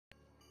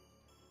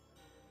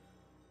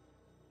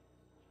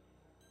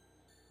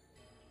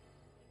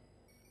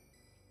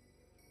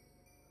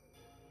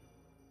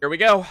Here we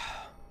go.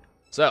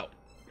 So,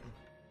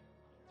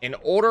 in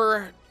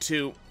order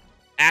to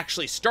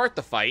actually start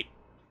the fight,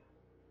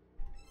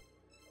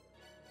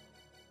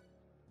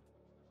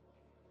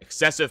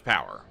 excessive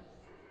power.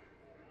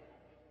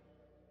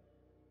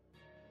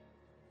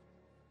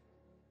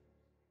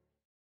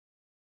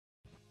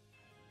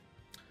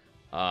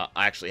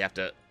 I actually have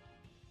to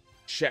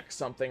check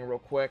something real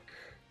quick.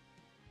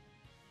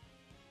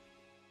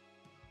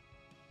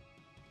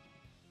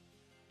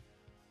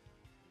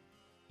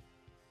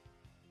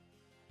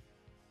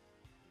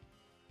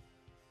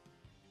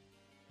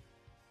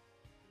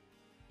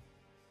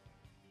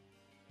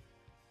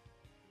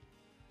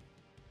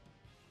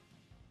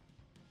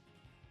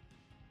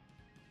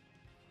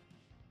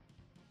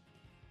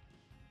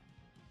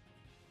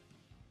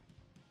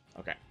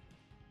 Okay.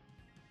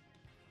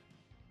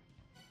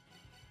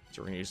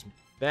 So we're going to use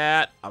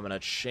that. I'm going to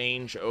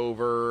change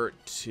over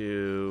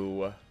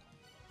to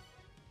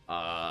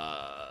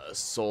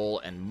Soul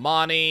and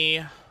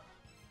Mani.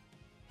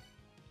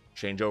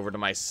 Change over to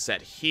my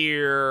set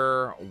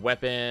here.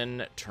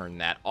 Weapon. Turn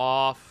that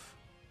off.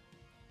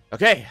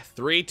 Okay.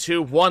 3,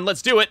 2, 1.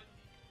 Let's do it.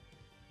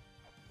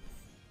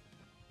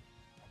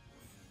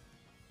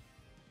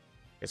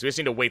 Okay, so we just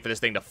need to wait for this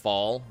thing to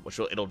fall, which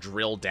it'll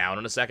drill down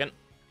in a second.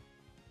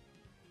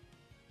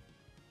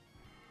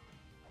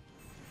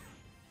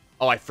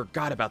 Oh, I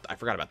forgot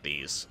about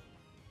these.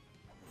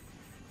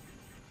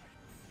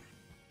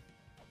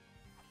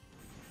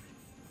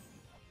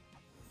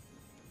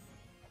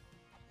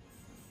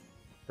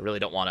 I really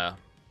don't want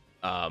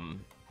to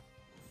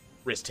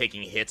risk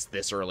taking hits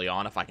this early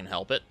on if I can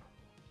help it.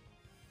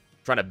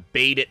 I'm trying to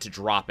bait it to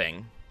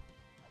dropping.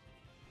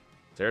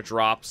 There it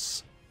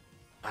drops.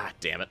 Ah,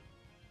 damn it.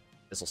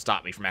 This will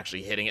stop me from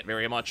actually hitting it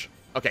very much.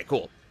 Okay,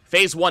 cool.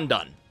 Phase 1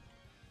 done.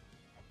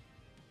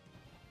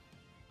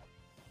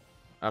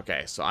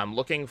 Okay, so I'm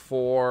looking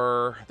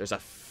for... There's a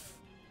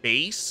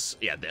face.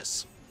 Yeah,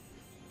 this.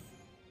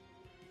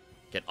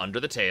 Get under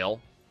the tail.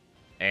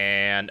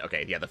 And,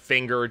 okay, yeah, the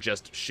finger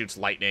just shoots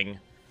lightning.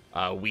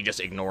 We just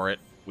ignore it.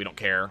 We don't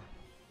care.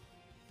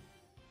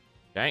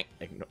 Okay,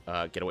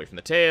 get away from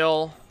the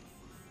tail.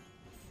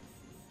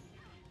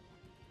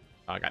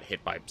 Oh, I got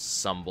hit by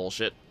some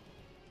bullshit.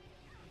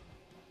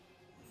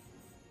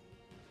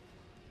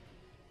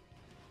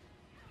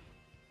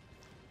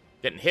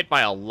 Getting hit by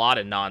a lot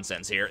of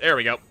nonsense here. There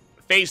we go.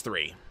 Phase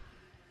 3.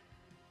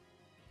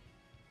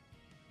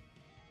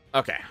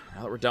 Okay,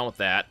 now that we're done with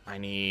that, I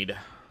need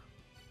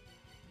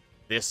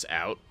this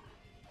out.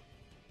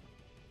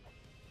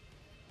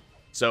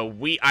 So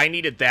I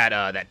needed that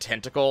that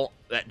tentacle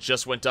that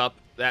just went up.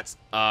 That's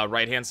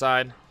right-hand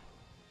side.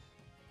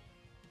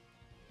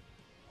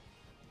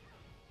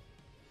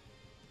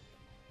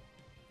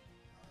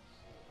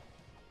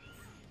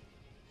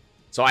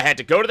 So I had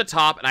to go to the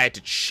top, and I had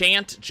to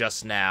chant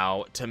just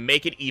now to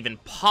make it even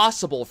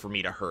possible for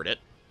me to hurt it.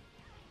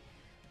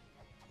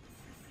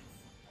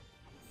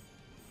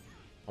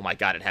 Oh my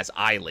god, it has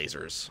eye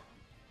lasers.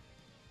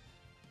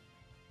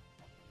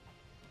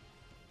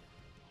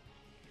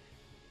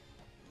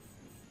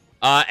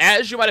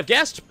 As you might have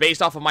guessed,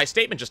 based off of my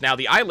statement just now,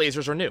 the eye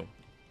lasers are new.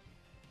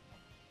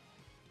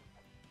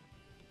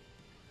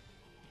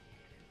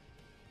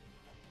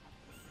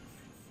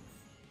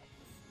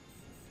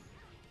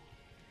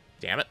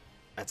 Damn it.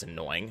 That's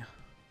annoying.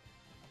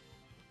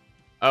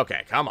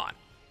 Okay, come on.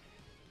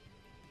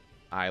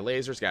 Eye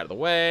lasers got out of the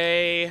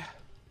way.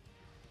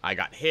 I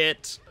got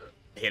hit.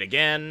 Hit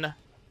again.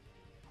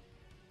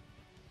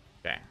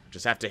 Okay,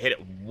 just have to hit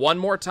it one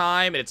more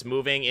time, and it's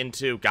moving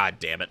into... God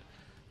damn it.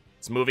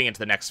 It's moving into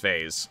the next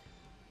phase.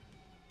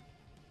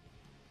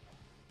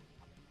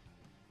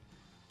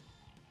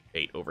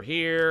 8 over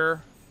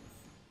here.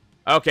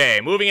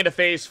 Okay, moving into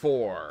phase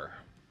 4.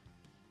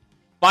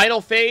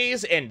 Final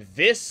phase, and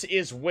this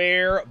is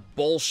where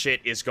bullshit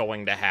is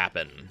going to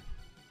happen.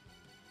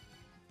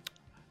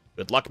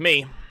 Good luck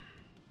me.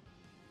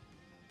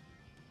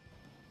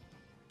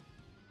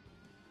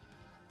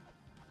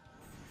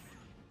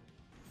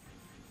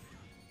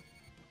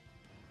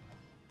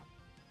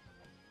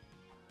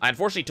 I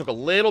unfortunately took a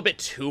little bit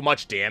too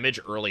much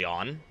damage early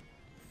on.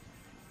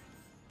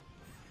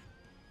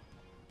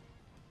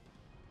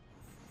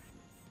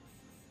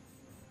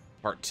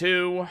 Part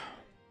 2.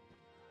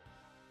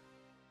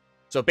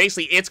 So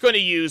basically, it's going to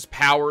use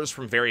powers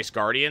from various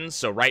Guardians.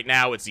 So right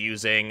now, it's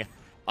using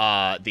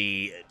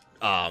the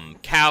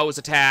Cow's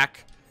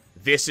attack.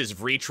 This is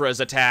Vritra's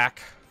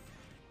attack.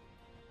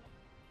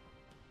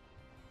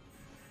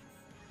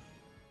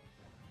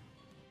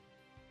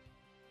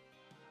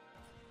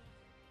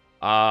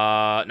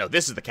 No,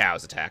 this is the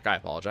Cow's attack. I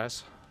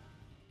apologize.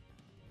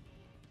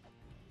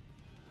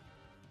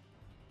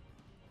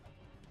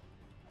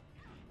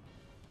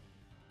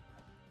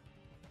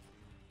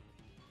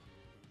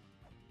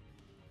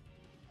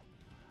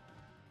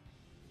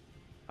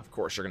 Of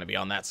course, you're going to be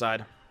on that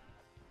side.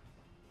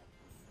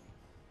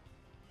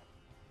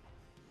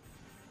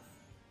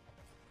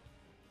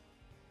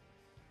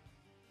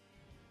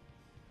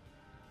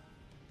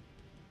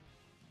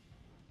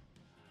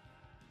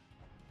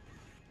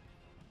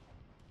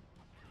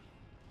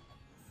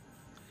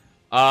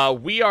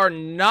 We are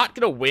not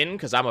gonna win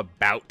because I'm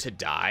about to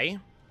die.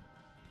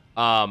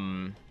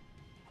 But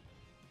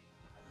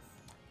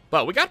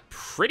we got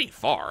pretty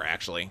far,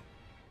 actually.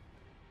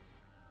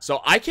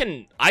 So I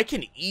can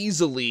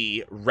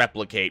easily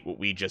replicate what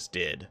we just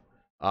did.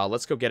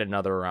 Let's go get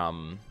another,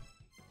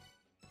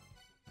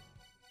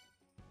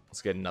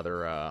 let's get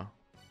another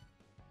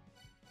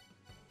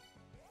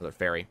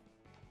fairy.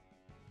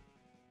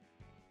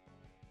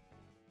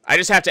 I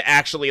just have to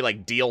actually,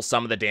 like, deal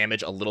some of the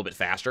damage a little bit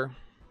faster.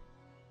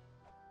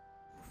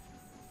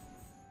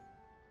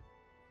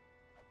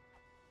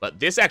 But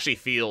this actually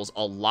feels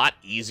a lot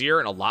easier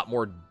and a lot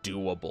more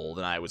doable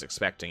than I was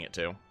expecting it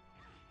to.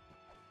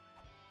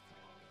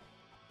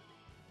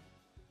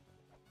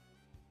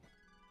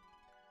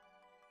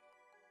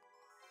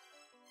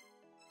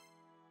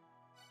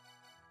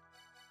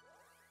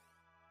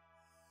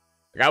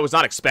 Like, I was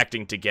not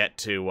expecting to get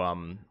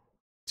to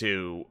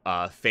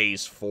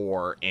phase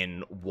 4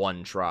 in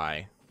one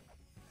try.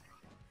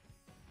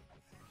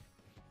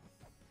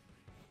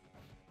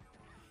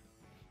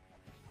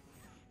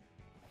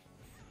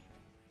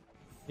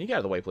 Can you get out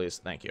of the way, please?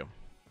 Thank you.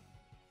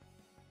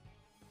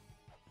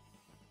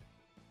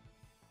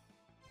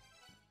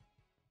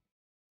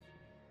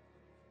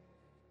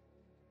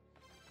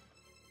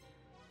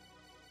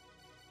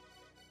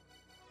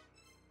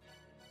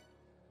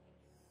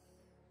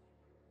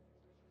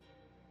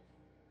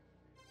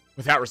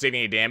 Without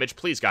receiving any damage?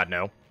 Please, God,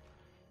 no.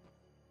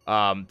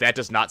 That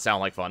does not sound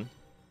like fun.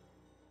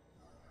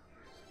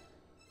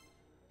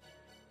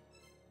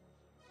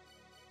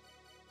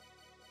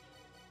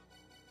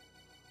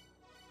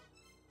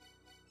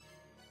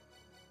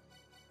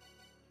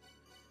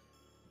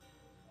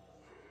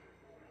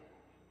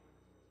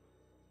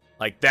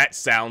 Like, that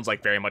sounds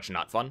like very much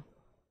not fun.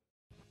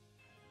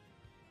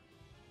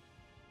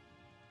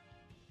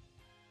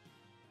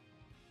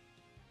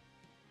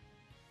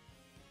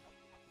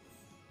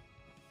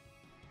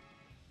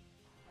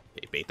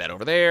 Okay, bait that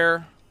over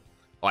there.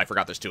 Oh, I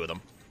forgot there's 2 of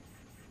them.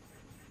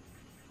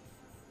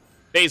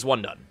 Phase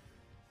 1 done.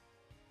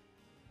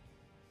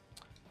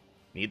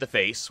 Need the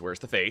face. Where's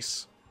the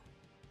face?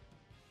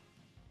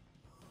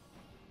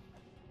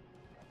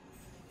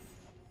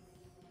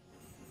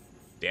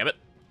 Damn it.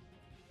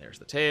 There's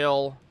the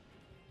tail.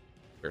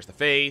 There's the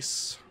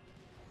face.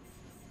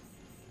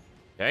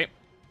 Okay.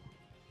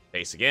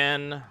 Face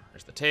again.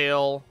 There's the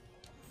tail.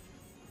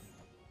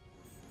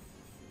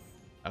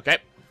 Okay.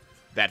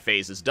 That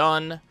phase is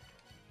done.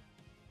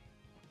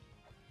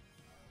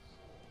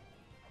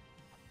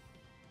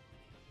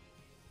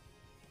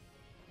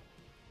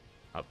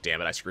 Oh,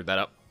 damn it. I screwed that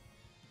up.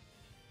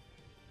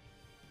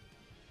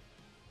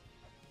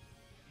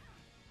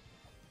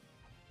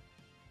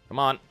 Come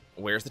on.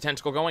 Where's the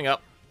tentacle going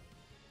up?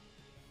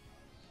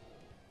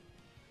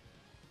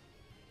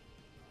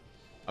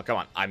 Oh, come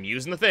on. I'm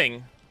using the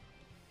thing.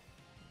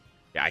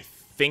 Yeah, I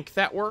think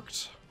that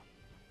worked.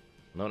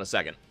 I'll know in a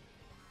second.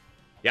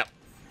 Yep.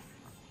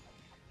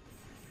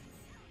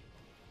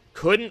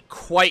 Couldn't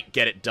quite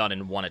get it done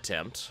in one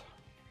attempt.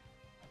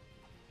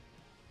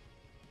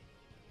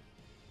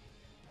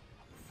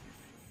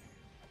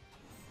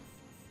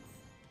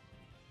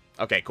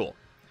 Okay, cool.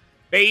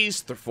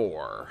 Phase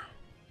 4.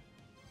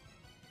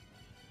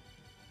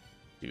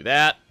 Do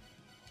that.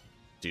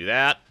 Do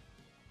that.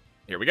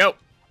 Here we go.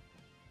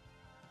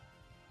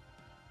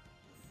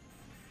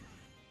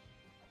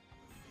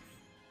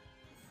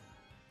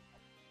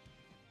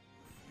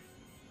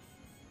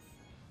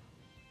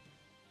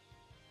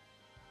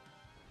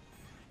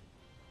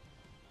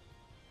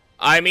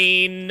 I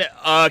mean,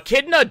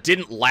 Echidna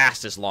didn't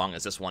last as long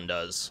as this one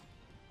does.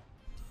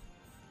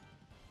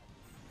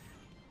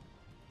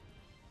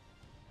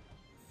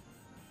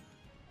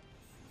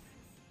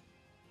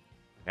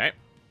 Okay.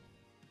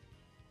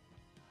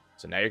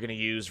 So now you're going to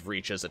use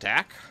Reach's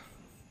attack.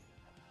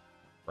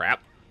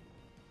 Crap.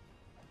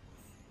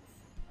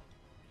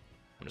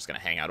 I'm just going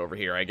to hang out over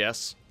here, I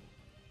guess.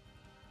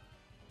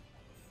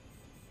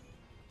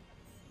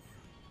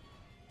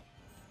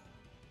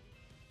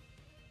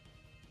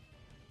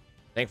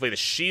 Thankfully, the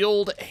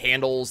shield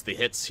handles the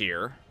hits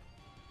here.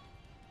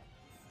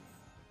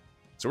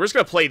 So we're just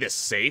going to play this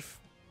safe,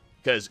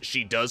 because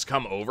she does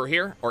come over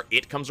here, or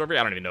it comes over here.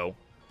 I don't even know.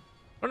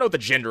 I don't know what the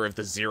gender of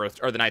the Zeroth,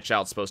 or the Night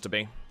Child's supposed to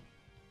be.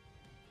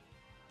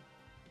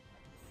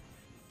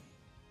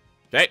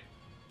 Okay.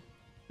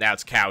 Now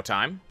it's cow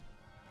time.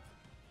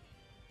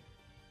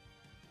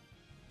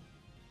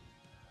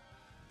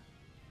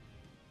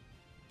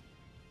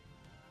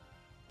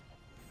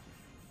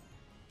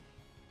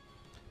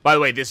 By the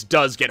way, this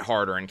does get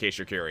harder, in case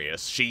you're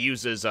curious. She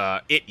uses,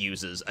 it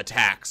uses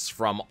attacks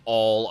from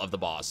all of the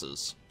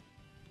bosses.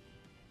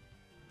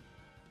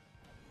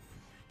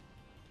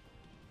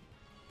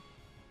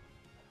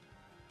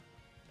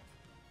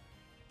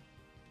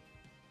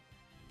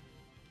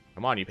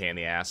 Come on, you pain in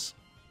the ass.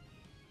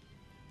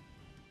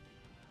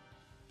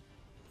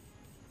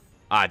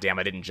 Ah, damn,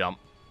 I didn't jump.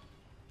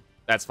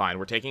 That's fine.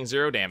 We're taking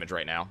 0 damage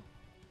right now.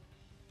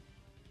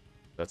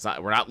 That's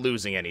not, we're not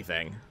losing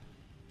anything.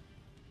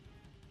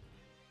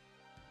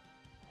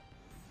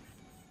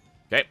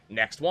 Okay,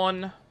 next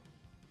one.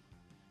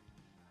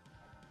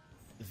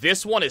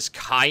 This one is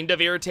kind of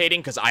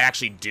irritating because I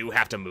actually do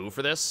have to move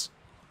for this.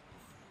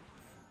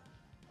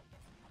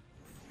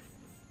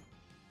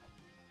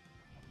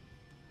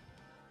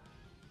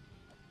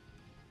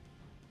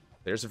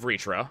 There's a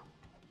Vritra.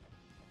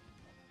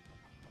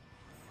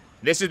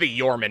 This is the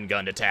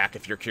Jormungand attack,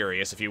 if you're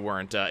curious, if you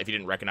weren't, if you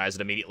didn't recognize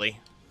it immediately.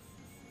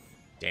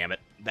 Damn it.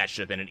 That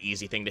should have been an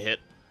easy thing to hit.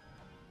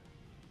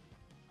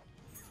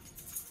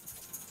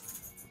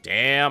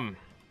 Damn.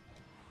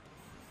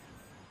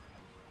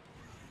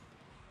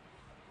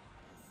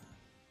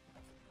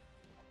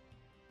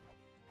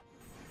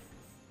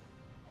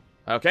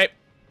 Okay.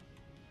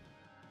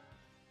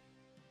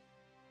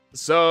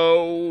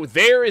 So,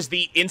 there is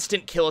the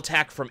instant kill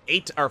attack from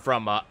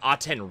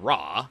Aten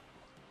Ra.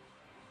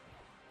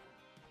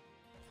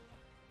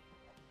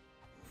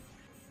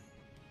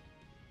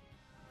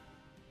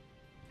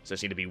 So, I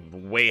just need to be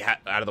way out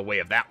of the way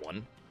of that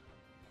one.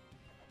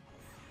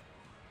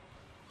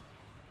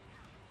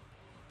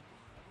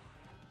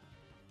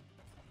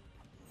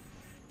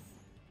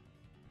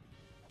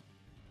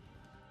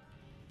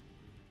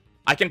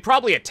 I can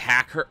probably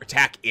attack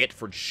it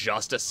for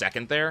just a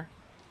second there.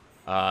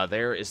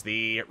 There is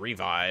the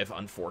revive,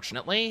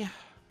 unfortunately.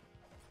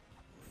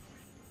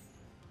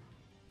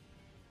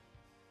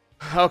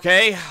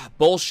 Okay,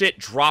 bullshit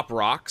drop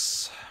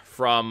rocks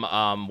from,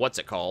 what's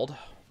it called?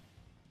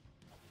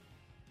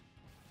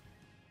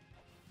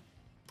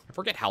 I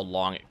forget how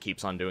long it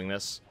keeps on doing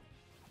this.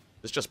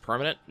 Is this just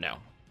permanent? No.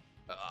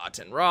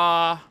 Aten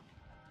Ra.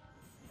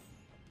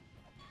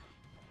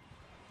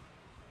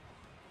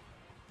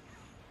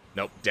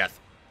 Nope, death.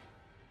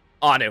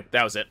 Anu,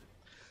 that was it.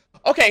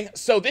 Okay,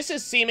 so this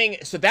is seeming,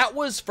 so that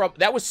was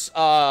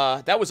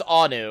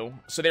Anu.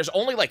 So there's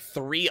only like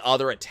 3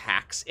 other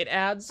attacks it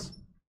adds.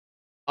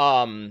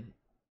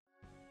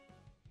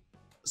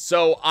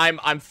 So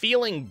I'm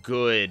feeling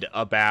good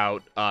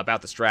about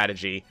the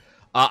strategy.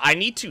 I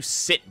need to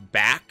sit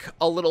back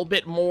a little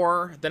bit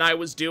more than I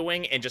was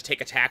doing and just take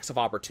attacks of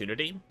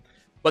opportunity.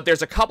 But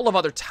there's a couple of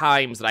other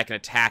times that I can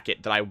attack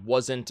it that I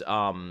wasn't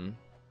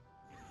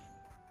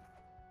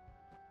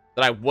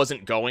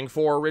going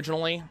for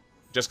originally,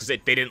 just because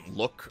they didn't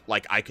look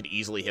like I could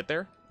easily hit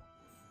there.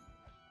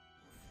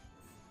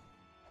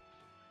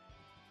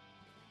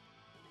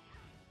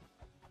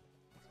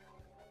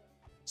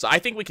 So I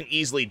think we can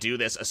easily do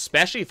this,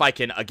 especially if I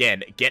can,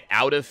 again, get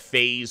out of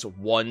phase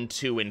 1,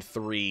 2, and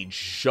 3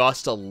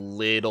 just a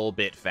little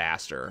bit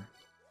faster.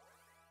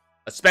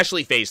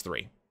 Especially phase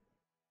 3.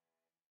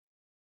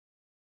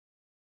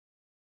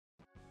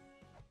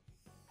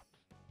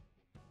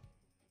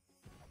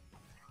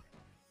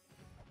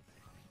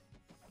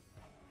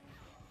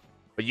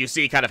 But you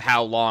see kind of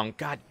how long...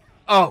 God.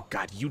 Oh,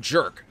 God, you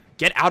jerk.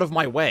 Get out of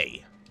my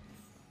way.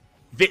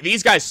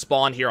 These guys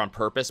spawn here on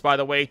purpose, by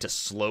the way, to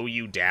slow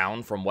you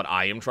down from what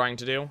I am trying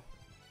to do.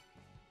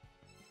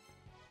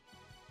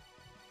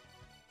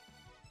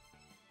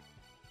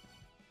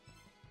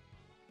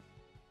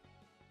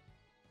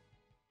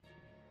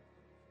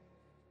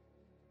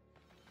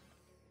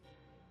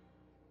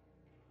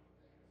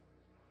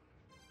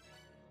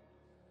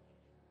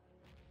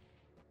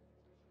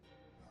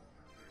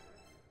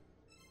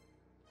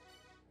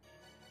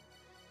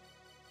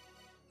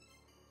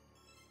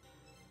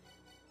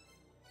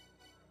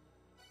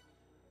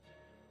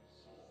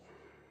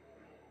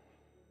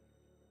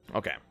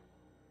 Okay.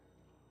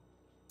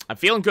 I'm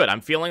feeling good. I'm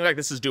feeling like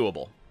this is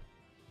doable.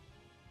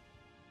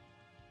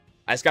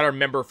 I just gotta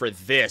remember for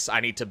this, I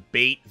need to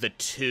bait the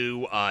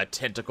 2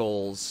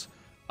 tentacles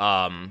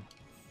away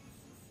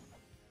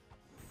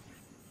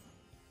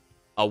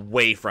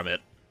from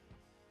it.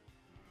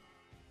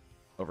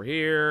 Over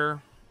here.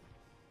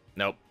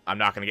 Nope. I'm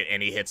not gonna get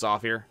any hits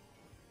off here.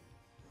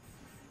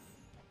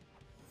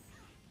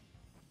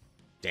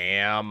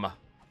 Damn.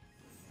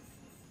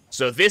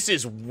 So this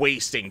is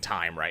wasting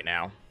time right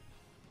now.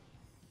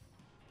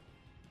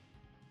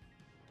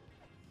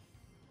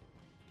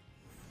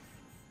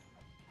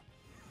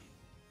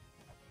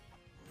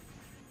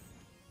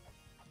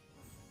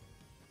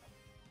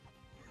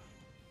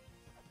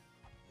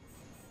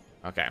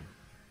 Okay.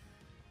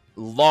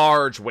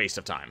 Large waste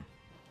of time.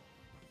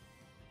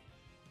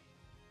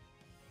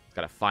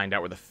 Gotta find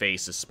out where the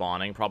face is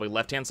spawning. Probably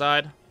left-hand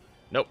side?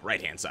 Nope,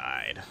 right-hand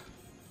side.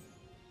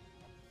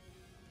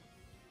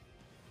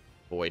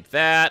 Avoid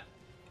that.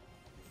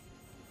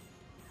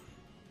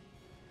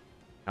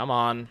 Come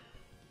on.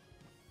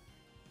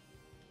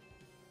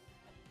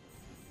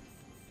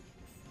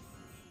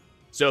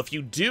 So if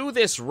you do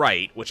this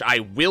right, which I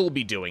will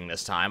be doing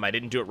this time, I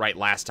didn't do it right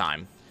last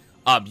time,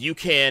 you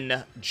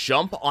can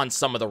jump on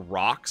some of the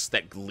rocks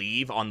that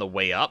leave on the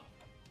way up.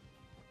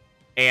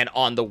 And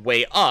on the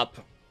way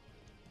up,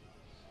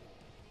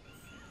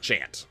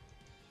 chant.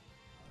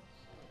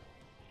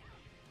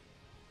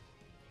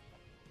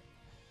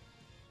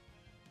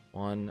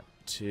 One,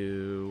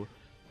 two...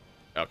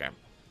 Okay.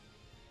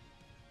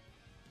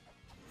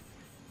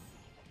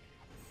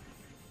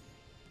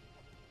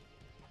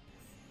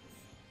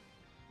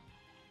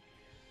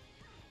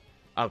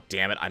 Oh,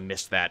 damn it. I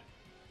missed that.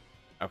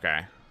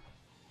 Okay.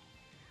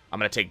 I'm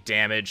going to take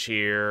damage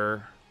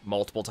here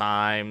multiple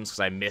times because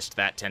I missed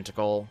that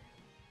tentacle.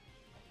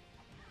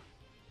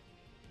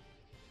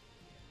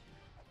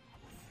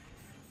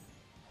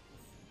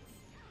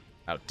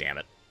 Oh, damn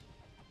it.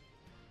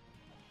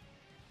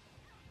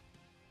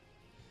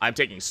 I'm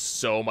taking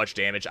so much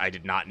damage I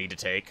did not need to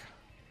take.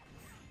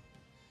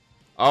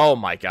 Oh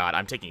my god,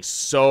 I'm taking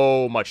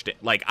so much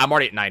like, I'm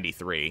already at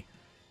 93.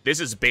 This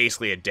is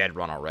basically a dead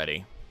run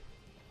already.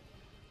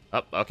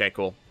 Oh, okay,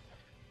 cool.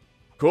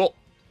 Cool.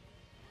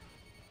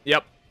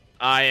 Yep.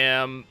 I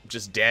am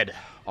just dead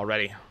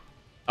already.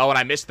 Oh, and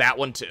I missed that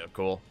one too.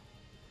 Cool.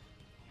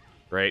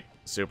 Great.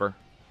 Super.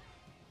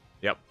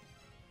 Yep.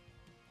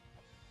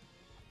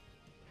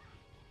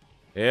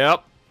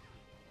 Yep.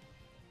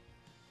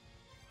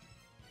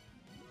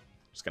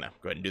 Just gonna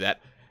go ahead and do that.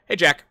 Hey,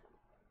 Jack.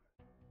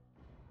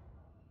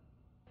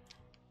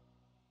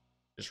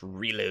 Just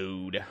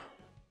reload.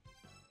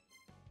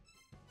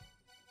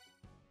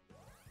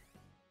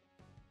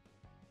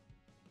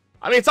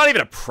 I mean, it's not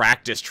even a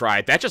practice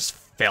try. That just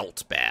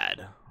felt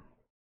bad.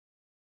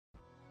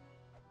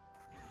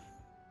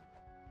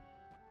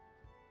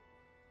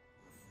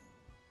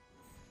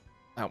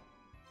 Oh.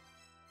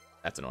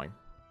 That's annoying.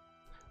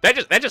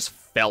 That just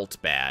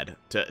felt bad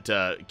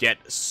to get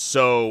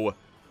so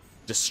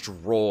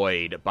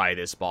destroyed by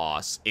this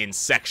boss in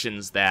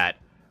sections that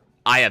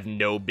I have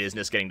no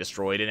business getting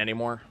destroyed in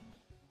anymore.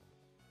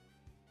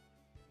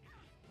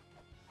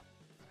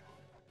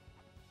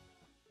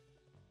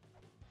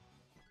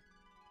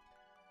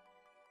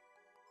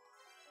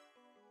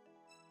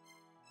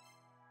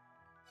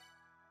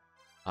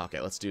 Okay,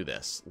 let's do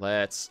this.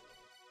 Let's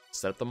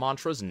set up the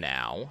mantras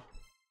now.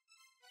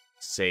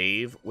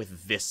 Save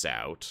with this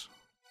out.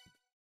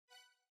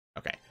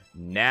 Okay,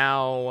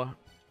 now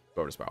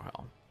go to Spiral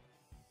Hell.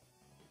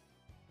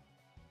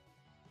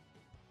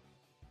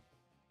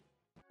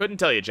 Couldn't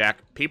tell you, Jack.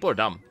 People are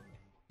dumb.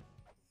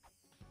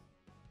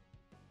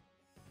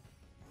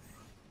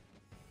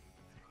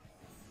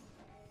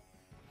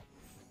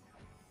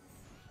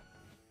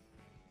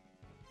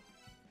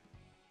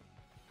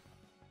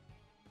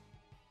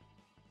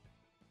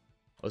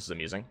 Oh, this is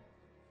amusing.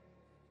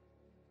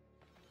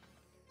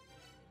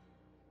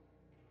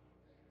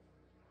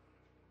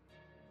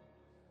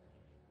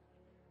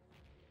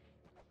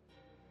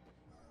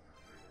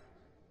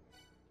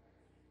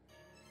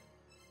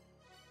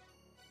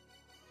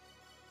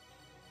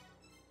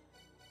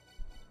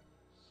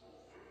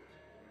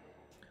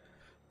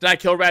 Did I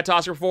kill Rat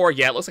Tosser before?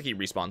 Yeah, it looks like he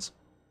respawns.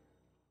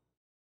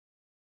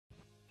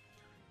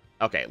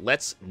 Okay,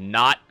 let's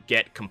not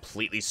get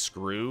completely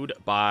screwed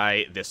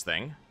by this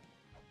thing.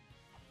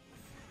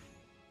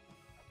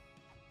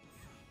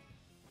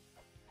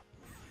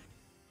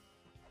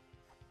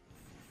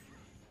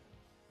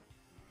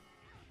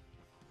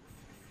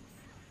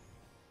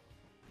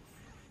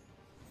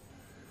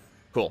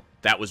 Cool.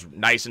 That was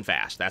nice and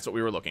fast. That's what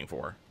we were looking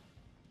for.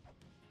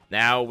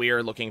 Now we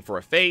are looking for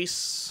a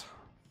face.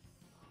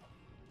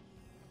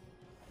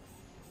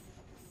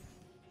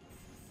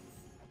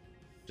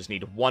 Just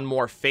need one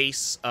more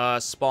face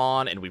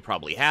spawn, and we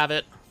probably have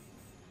it.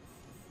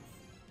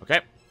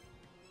 Okay.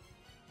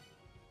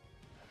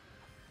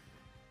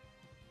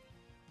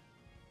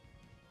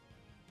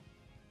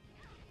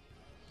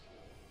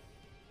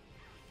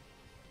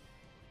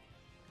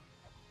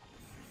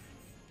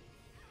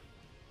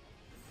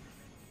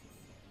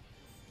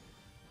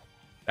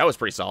 That was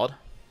pretty solid.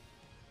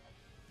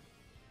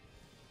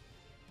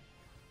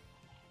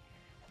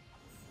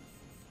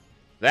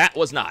 That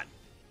was not.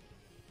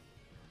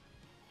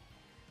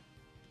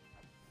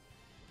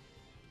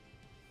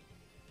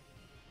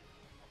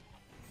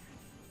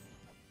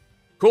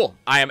 Cool.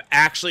 I am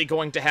actually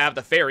going to have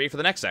the fairy for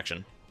the next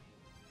section.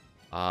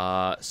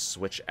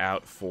 Switch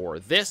out for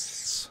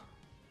this.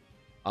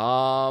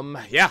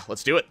 Yeah,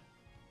 let's do it.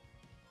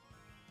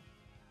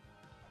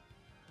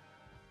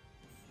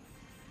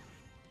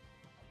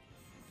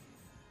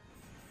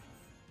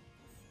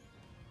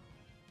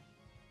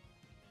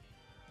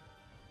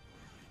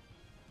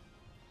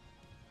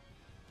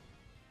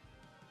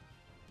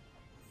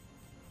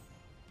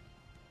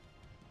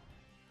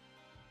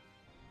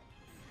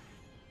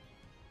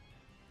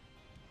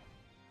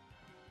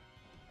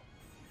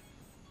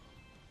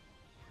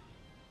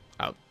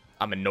 Oh,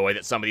 I'm annoyed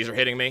that some of these are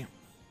hitting me.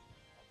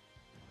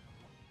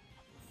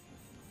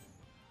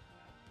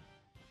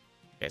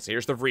 Okay, so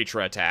here's the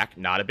Vritra attack.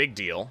 Not a big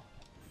deal.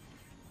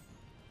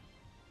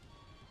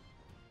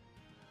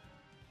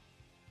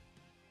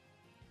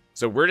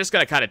 So we're just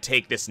going to kind of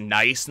take this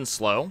nice and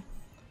slow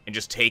and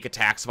just take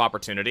attacks of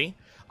opportunity.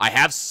 I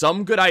have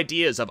some good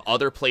ideas of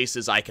other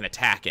places I can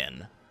attack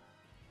in.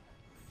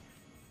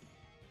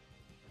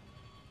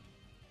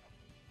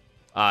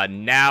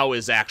 Now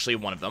is actually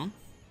one of them.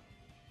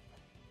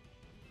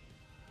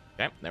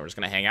 Okay, then we're just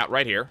going to hang out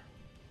right here.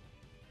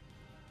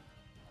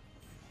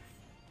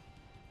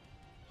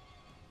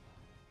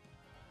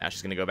 Now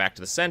she's going to go back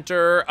to the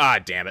center. Ah,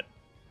 damn it.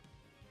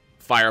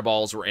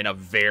 Fireballs were in a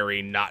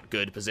very not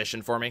good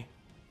position for me.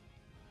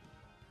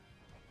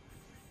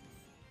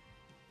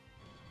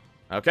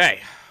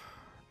 Okay.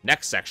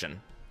 Next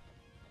section.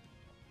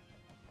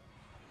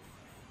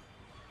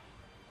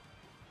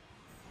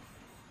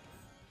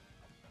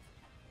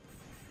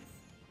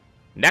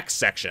 Next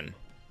section.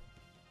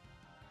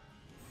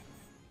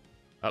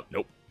 Oh,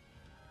 nope.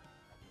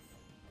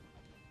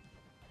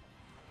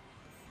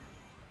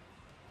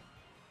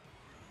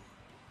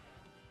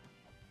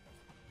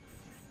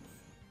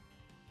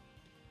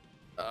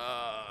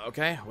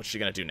 Okay, what's she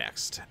gonna do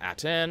next?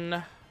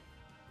 Aten.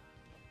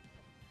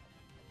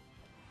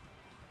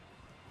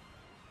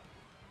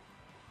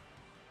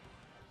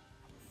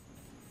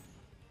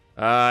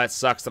 It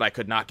sucks that I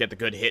could not get the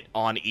good hit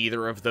on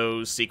either of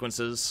those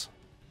sequences.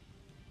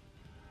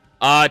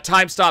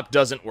 Time stop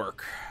doesn't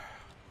work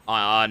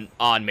on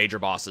major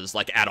bosses,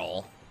 like, at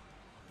all.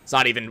 It's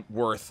not even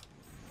worth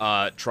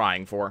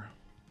trying for.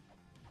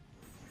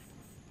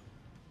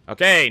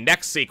 Okay,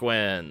 next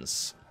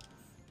sequence.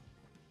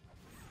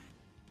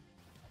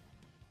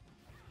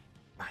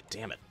 Ah,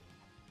 damn it.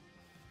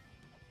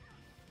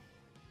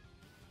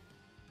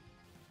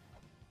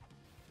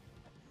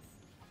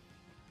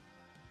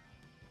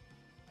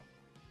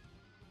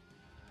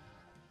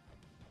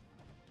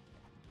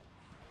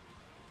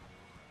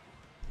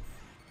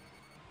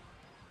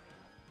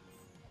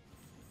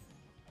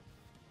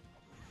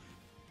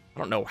 I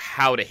don't know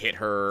how to hit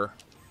her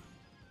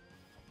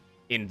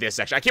in this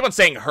section. I keep on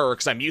saying her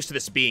because I'm used to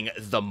this being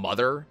the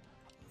mother.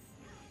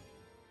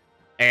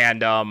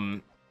 And,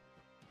 oh,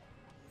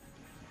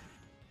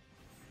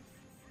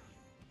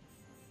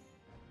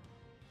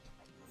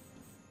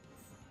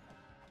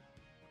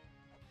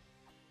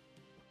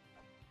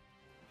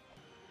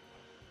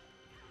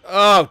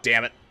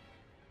 damn it.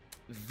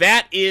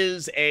 That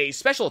is a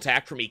special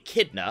attack from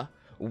Echidna.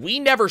 We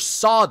never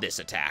saw this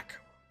attack.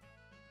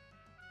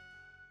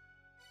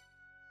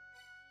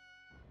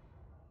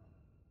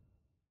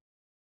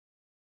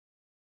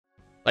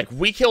 Like,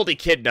 we killed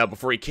Echidna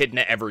before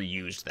Echidna ever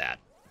used that.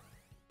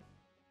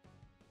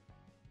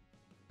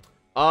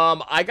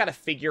 I gotta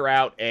figure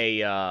out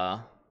a,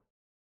 I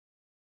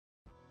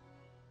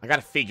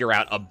gotta figure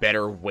out a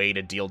better way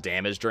to deal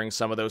damage during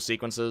some of those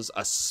sequences,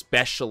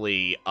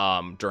 especially,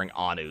 during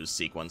Anu's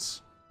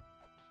sequence.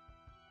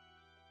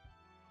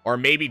 Or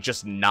maybe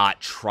just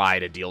not try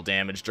to deal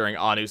damage during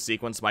Anu's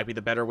sequence might be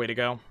the better way to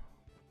go.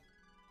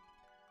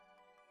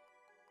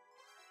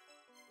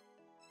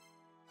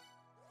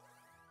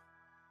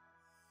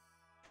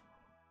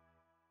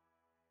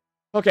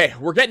 Okay,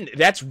 we're getting...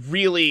 That's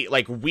really...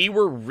 Like, we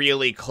were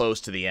really close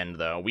to the end,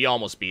 though. We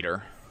almost beat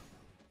her.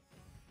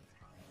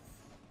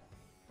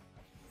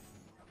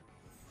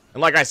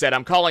 And like I said,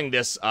 I'm calling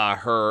this,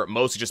 her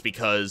mostly just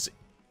because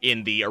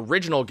in the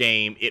original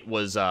game, it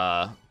was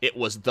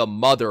the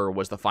mother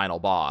was the final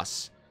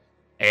boss.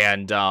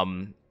 And,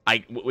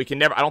 we can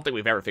never... I don't think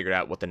we've ever figured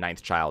out what the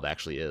ninth child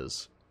actually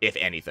is, if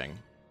anything.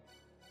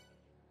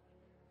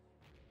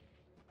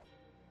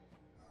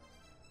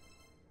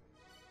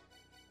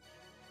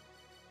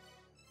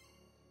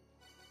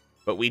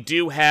 But we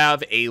do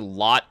have a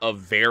lot of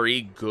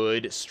very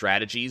good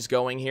strategies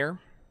going here.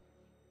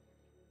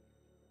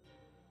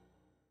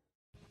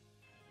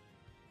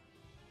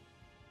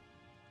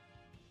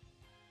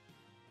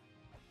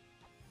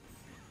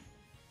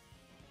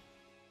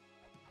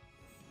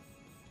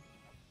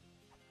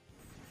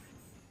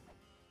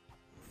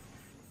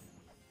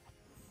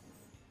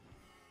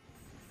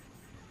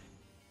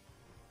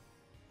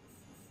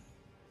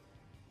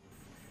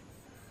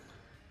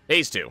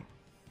 Phase 2.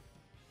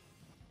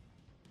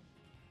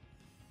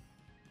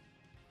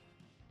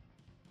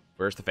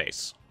 Where's the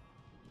face?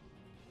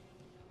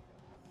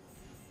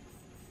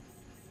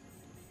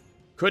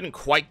 Couldn't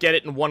quite get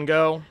it in one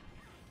go.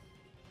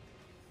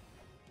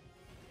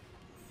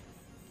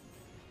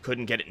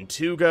 Couldn't get it in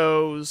 2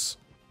 goes.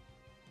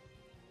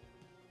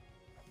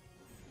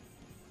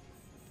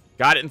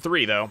 Got it in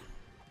 3, though.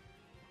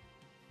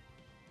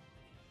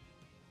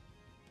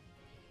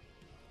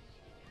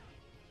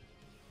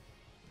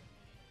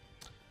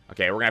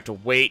 Okay, we're gonna have to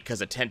wait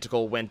because a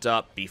tentacle went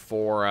up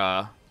before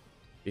I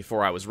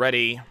was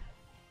ready.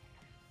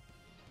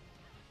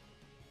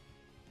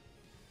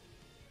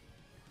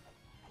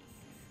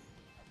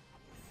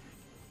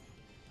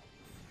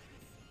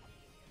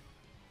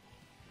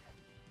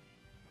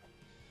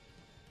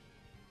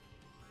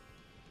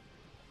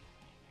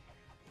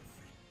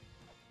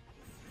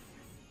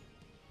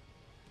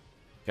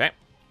 Okay,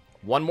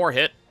 one more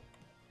hit.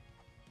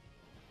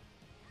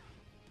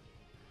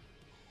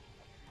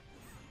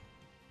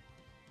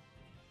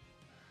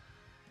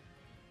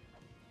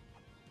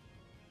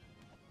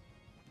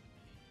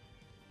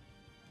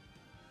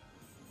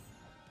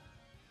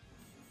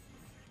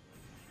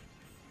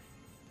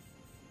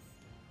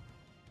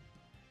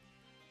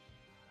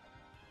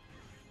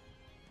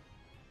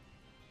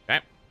 Okay.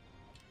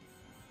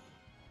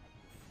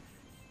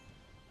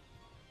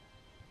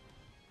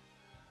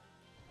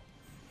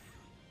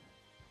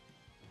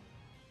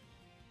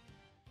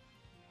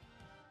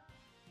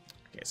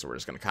 Okay, so we're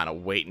just going to kind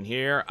of wait in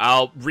here.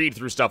 I'll read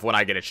through stuff when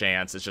I get a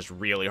chance. It's just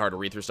really hard to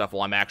read through stuff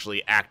while I'm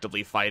actually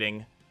actively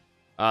fighting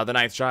the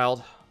ninth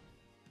child.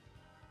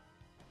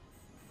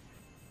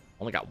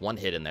 Only got one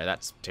hit in there.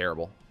 That's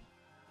terrible.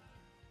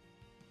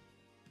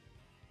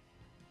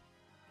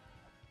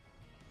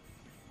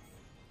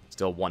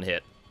 Still one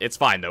hit. It's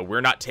fine, though.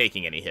 We're not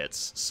taking any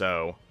hits,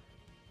 so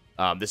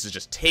this is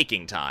just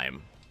taking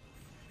time.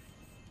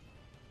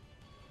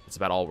 That's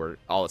about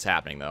all that's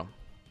happening, though.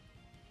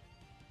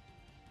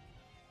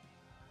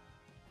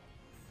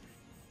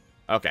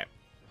 Okay.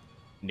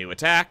 New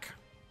attack.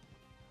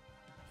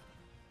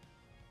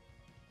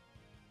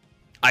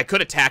 I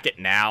could attack it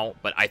now,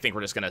 but I think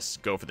we're just going to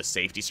go for the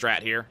safety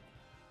strat here.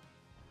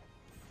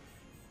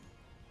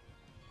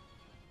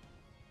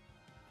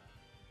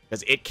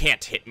 Because it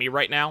can't hit me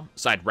right now,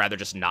 so I'd rather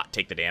just not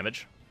take the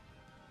damage.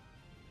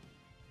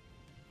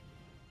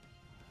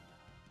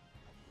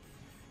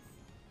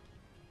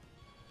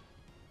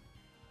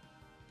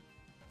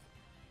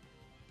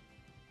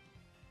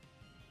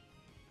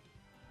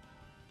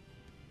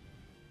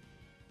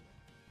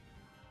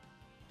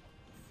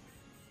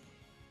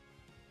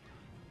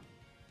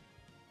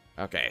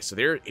 Okay, so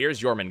here's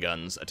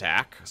Jormungand's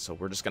attack. So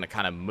we're just going to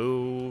kind of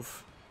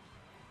move,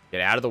 get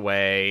out of the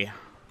way.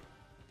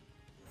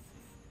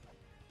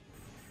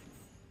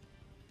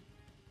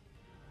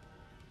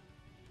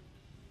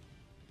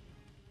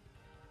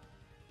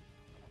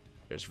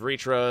 There's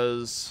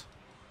Vritra's.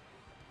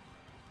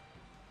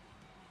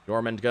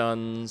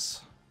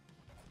 Jormungand's.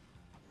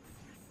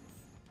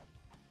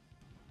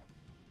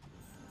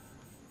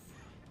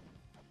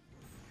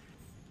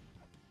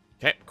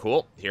 Okay,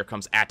 cool. Here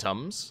comes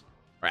Atoms.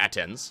 Or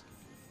Atens.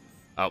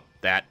 Oh,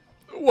 that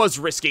was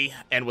risky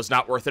and was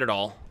not worth it at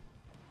all.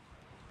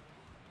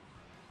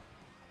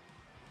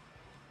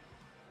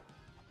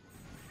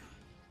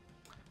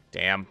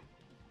 Damn.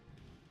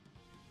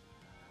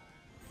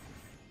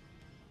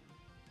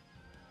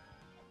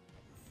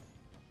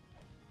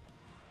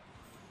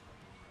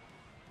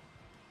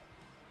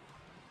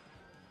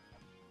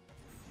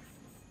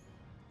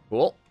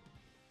 Cool.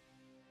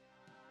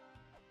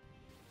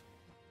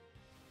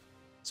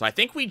 So I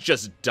think we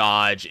just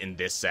dodge in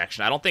this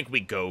section. I don't think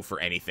we go for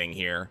anything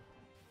here.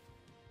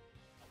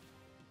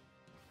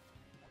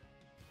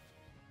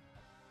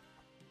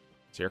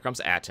 So here comes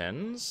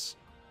Atens.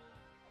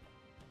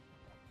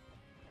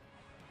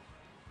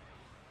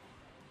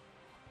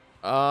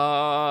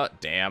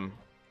 Damn.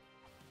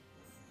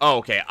 Oh,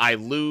 okay, I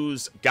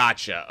lose.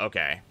 Gotcha,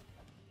 okay.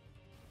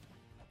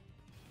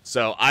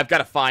 So I've got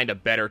to find a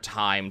better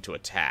time to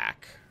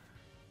attack.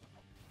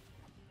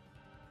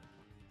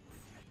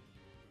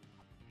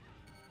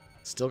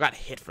 Still got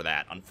hit for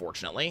that,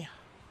 unfortunately.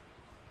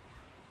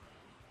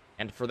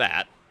 And for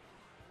that.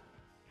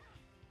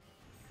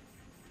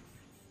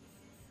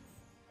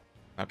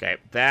 Okay,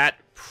 that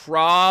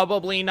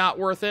probably not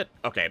worth it.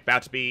 Okay,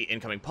 about to be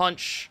incoming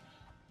punch.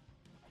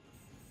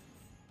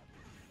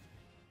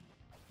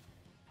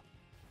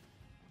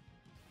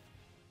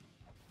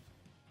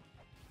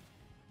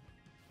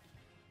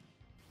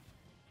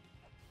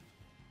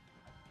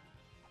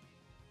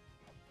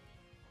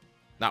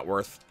 Not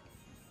worth.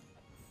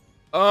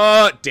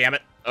 Damn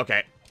it.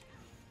 Okay.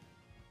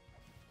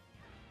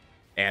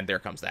 And there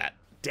comes that.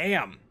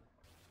 Damn.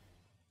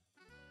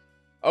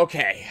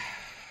 Okay.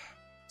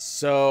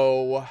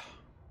 So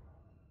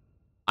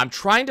I'm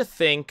trying to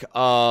think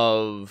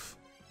of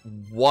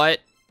what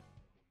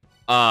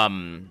I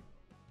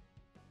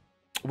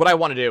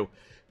want to do,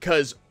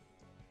 because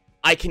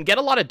I can get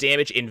a lot of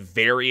damage in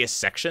various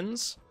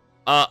sections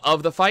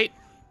of the fight.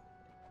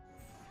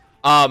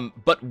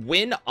 But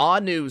when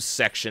Anu's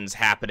section's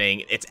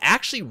happening, it's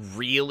actually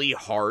really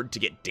hard to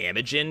get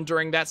damage in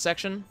during that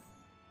section.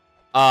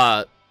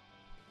 So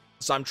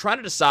I'm trying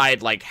to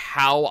decide, like,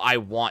 how I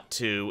want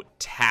to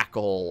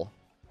tackle,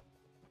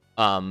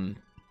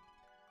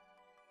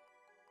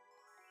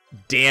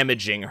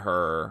 damaging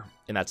her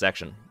in that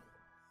section.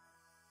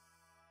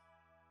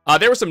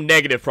 There was some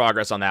negative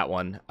progress on that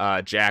one,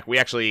 Jack. We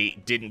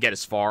actually didn't get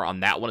as far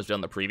on that one as we did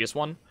on the previous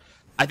one.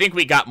 I think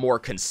we got more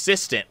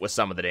consistent with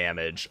some of the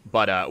damage,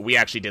 but we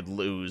actually did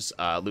lose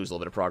a little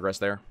bit of progress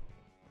there.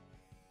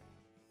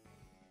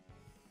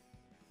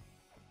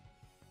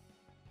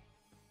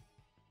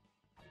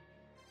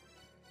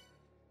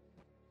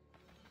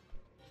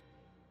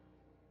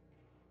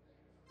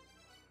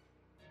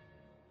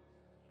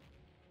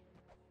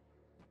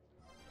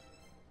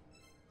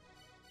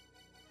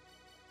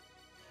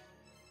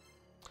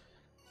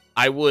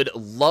 I would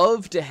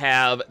love to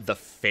have the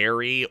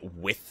fairy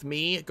with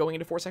me going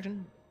into 4th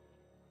section.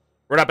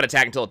 We're not going to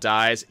attack until it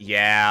dies.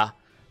 Yeah,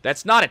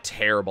 that's not a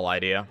terrible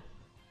idea.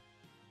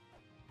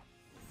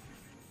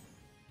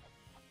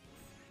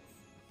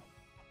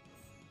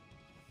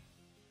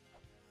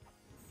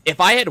 If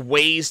I had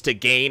ways to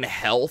gain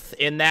health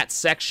in that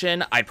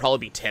section, I'd probably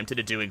be tempted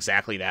to do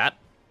exactly that.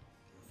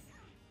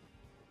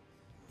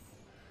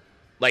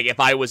 Like, if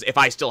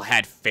I still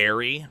had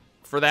fairy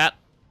for that.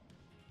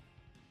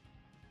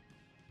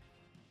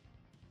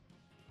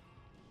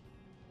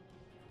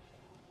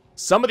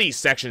 Some of these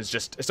sections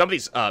just, some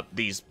of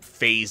these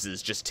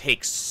phases just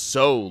take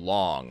so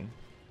long.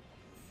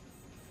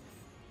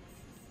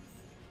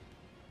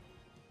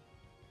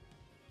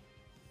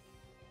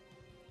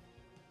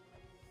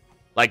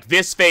 Like,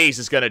 this phase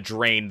is going to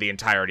drain the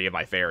entirety of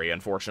my ferry,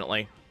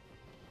 unfortunately.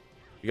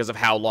 Because of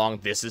how long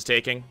this is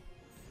taking.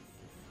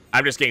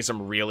 I'm just getting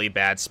some really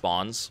bad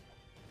spawns.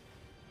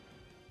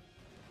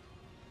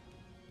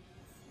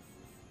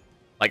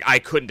 Like, I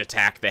couldn't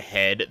attack the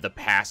head the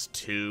past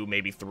 2,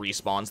 maybe 3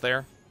 spawns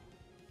there.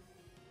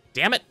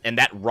 Damn it. And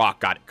that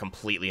rock got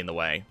completely in the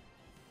way.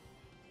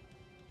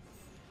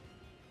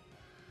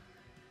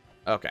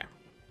 Okay.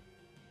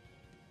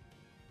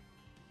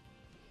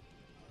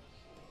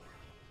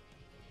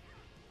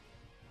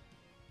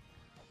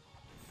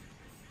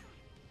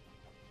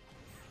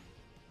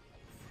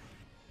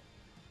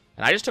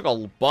 And I just took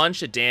a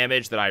bunch of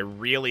damage that I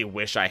really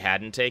wish I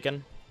hadn't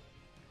taken.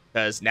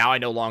 Because now I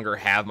no longer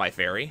have my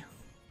ferry.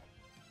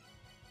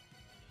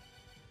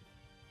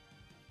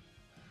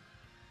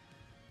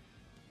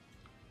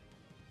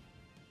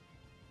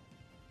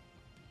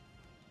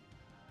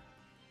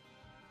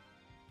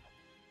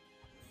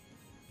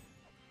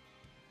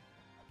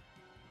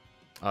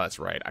 Oh, that's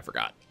right. I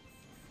forgot.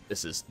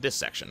 This is this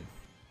section.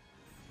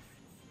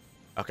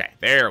 Okay,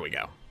 there we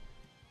go.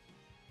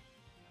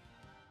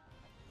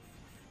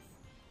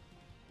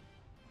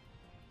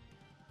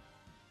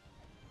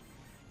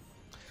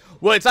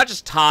 Well, it's not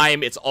just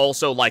time, it's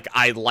also, like,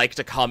 I like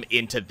to come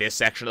into this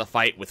section of the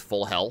fight with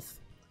full health,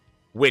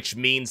 which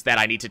means that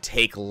I need to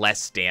take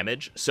less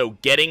damage. So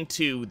getting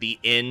to the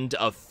end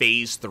of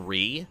Phase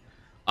 3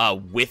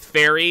 with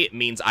Fairy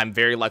means I'm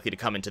very likely to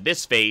come into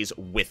this phase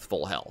with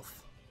full health.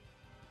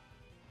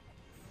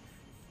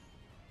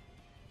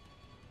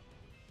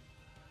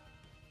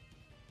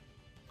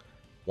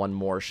 One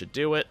more should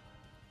do it.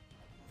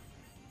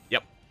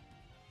 Yep.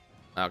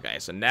 Okay,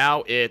 so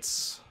now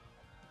it's...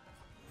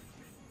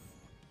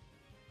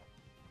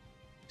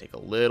 Take a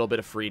little bit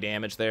of free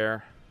damage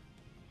there.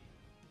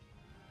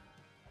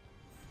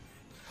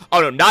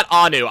 Oh, no, not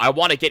Anu. I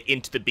want to get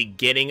into the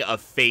beginning of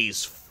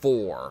Phase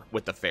 4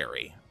 with the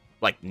Fairy.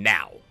 Like,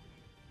 now.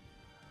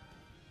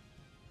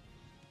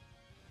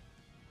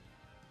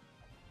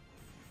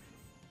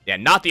 Yeah,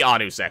 not the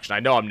Anu section. I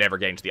know I'm never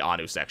getting to the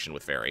Anu section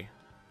with Fairy.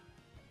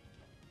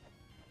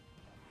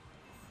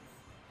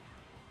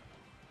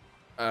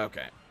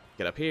 Okay.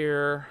 Get up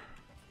here.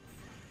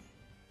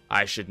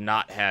 I should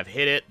not have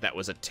hit it. That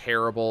was a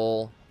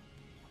terrible,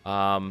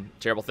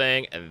 terrible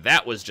thing. And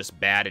that was just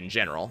bad in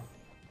general.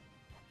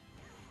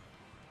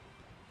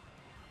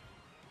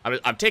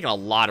 I'm taking a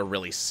lot of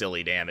really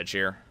silly damage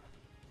here.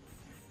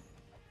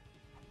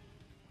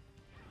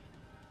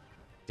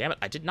 Damn it,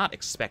 I did not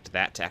expect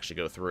that to actually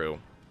go through.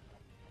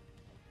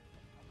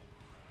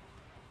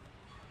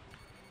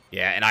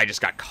 Yeah, and I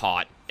just got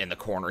caught in the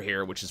corner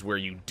here, which is where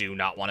you do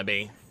not want to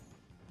be.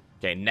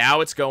 Okay,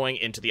 now it's going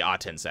into the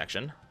A10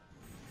 section.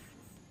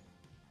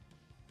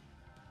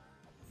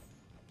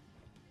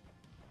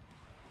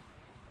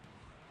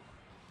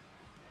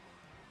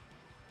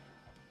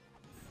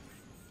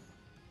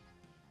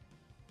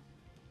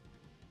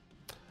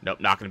 Nope,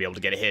 not going to be able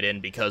to get a hit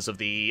in because of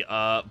the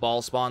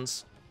ball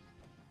spawns.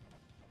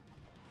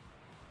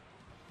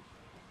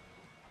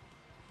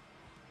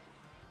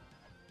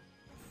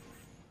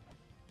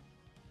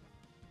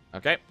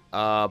 Okay,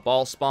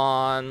 ball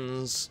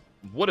spawns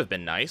would have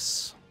been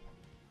nice.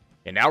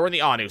 Okay, now we're in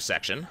the Anu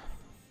section.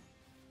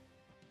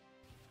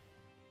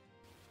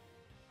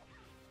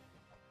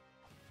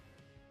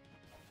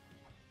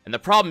 And the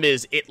problem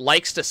is, it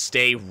likes to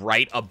stay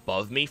right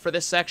above me for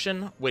this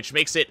section, which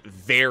makes it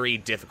very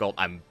difficult.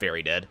 I'm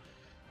very dead.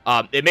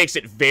 It makes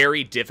it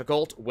very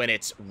difficult when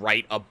it's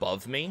right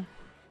above me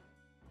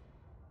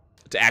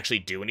to actually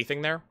do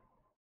anything there.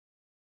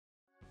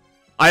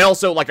 I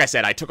also, like I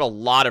said, I took a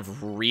lot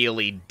of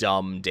really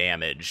dumb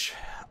damage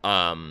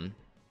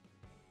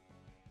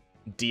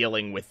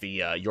dealing with the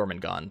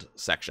Jormungand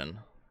section.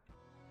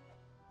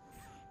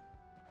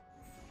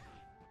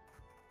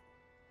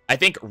 I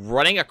think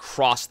running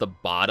across the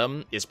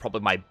bottom is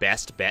probably my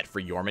best bet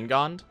for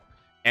Jormungand.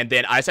 And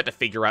then I just have to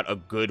figure out a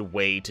good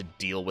way to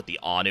deal with the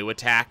Anu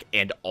attack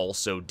and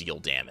also deal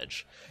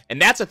damage. And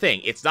that's the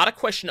thing. It's not a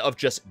question of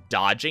just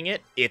dodging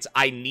it. It's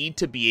I need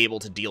to be able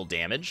to deal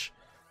damage.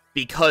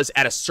 Because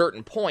at a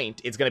certain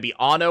point, it's going to be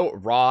Anu,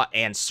 Ra,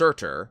 and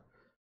Surtur.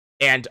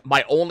 And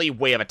my only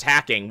way of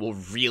attacking will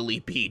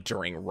really be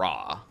during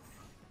Ra.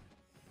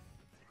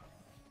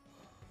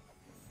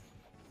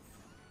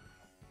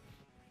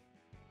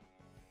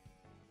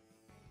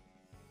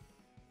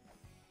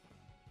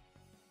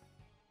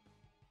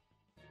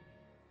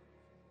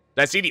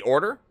 Did I see the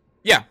order?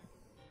 Yeah.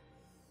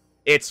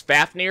 It's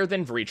Fafnir,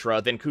 then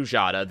Vritra, then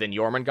Kujata, then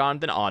Jormungand,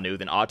 then Anu,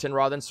 then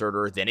Aten-Ra, then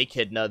Surtur, then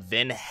Echidna,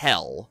 then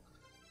Hel.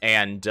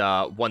 And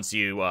once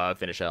you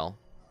finish Hel.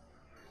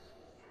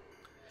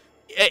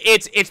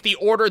 It's the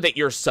order that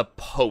you're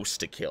supposed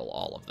to kill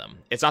all of them.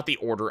 It's not the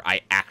order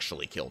I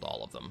actually killed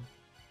all of them.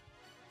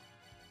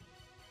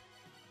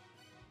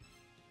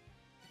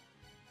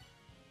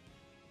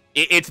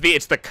 It's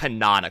the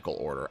canonical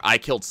order. I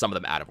killed some of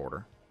them out of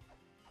order.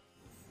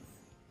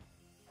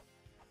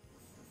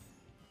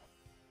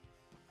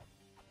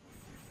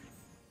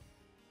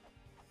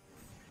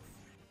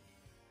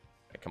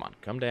 come on.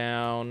 Come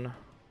down.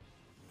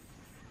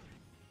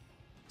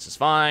 This is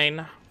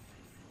fine.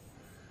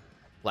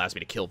 Allows me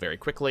to kill very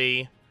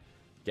quickly.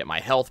 Get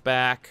my health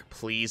back.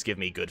 Please give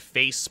me good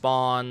face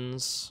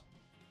spawns.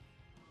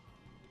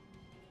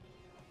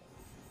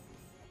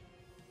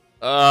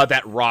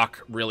 That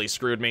rock really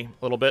screwed me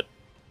a little bit.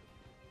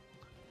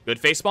 Good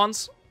face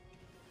spawns?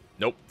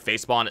 Nope.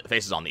 Face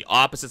is on the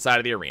opposite side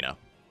of the arena.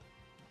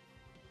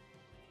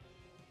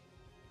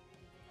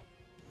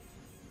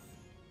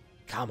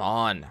 Come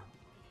on.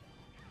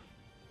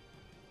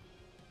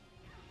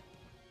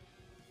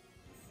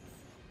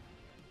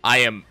 I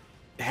am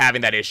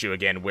having that issue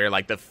again where,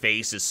 like, the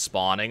face is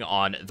spawning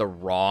on the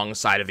wrong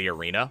side of the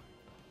arena.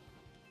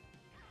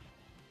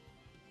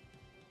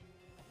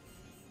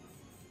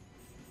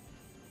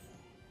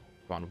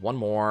 Come on, one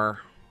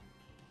more.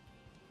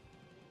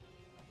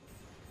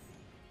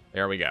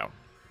 There we go.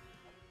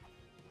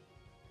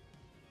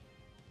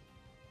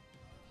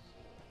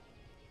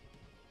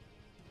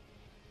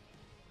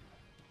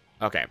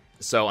 Okay,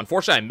 so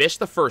unfortunately I missed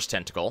the first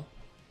tentacle.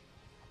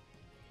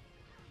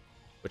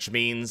 Which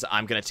means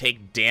I'm going to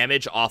take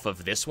damage off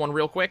of this one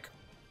real quick.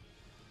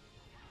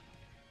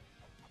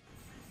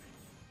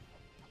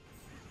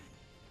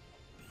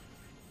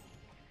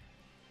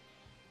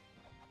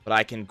 But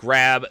I can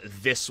grab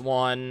this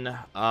one.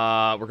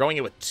 We're going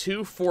in with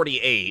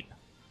 248.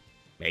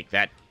 Make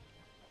that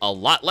a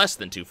lot less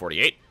than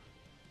 248.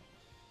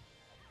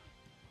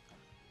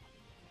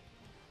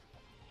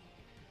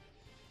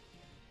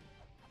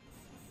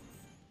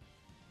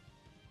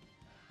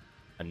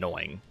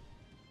 Annoying.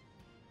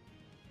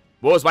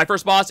 What was my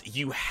first boss?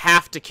 You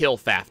have to kill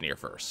Fafnir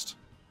first.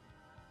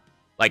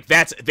 Like,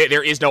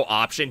 there is no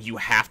option. You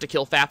have to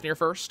kill Fafnir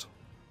first.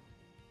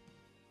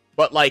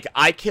 But, like,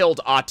 I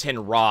killed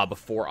Aten Ra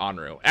before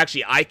Anru.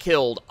 Actually, I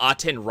killed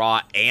Aten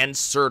Ra and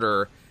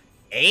Surtur,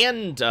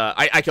 and,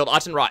 I killed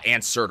Aten Ra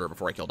and Surtur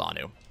before I killed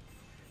Anu.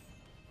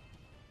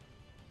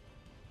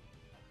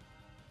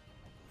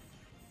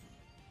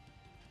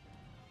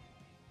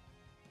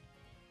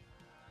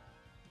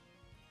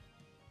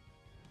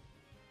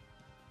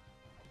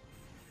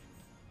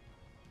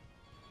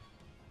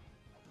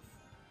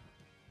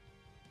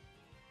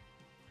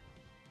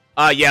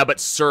 Yeah, but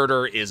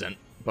Surtur isn't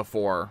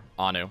before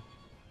Anu.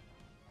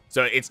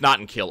 So it's not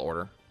in kill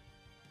order.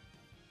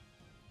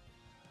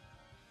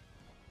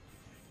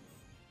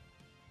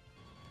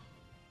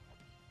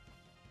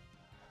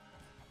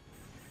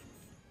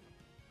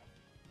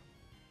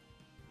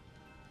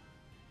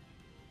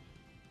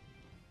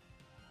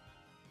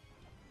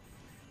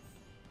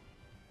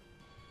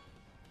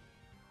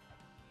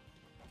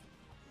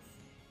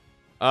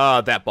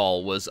 That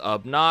ball was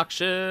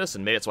obnoxious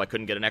and made it so I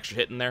couldn't get an extra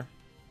hit in there.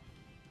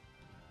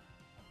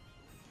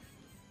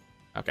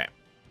 Okay.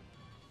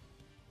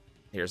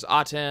 Here's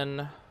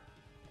Aten.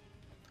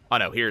 Oh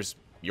no, here's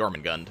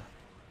Jormungand.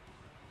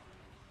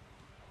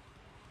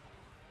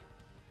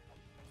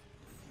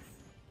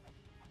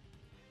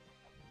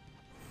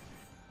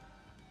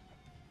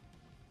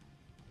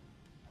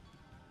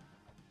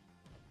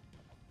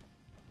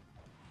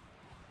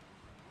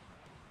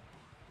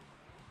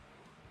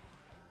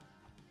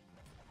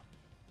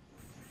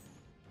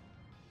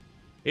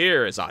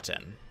 Here is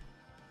Aten.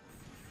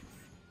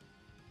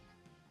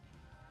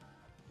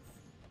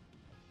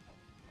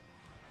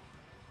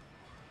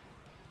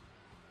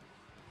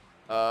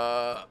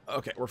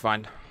 Okay, we're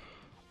fine.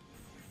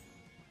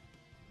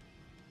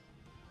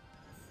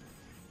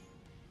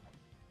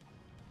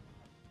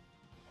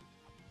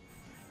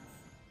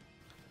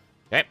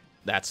 Okay,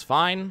 that's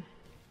fine.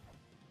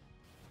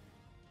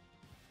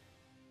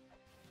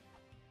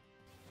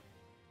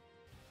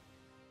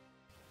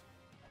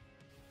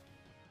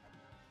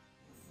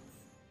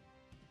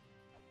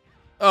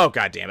 Oh,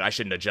 god damn it, I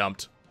shouldn't have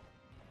jumped.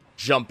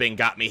 Jumping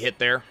got me hit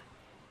there.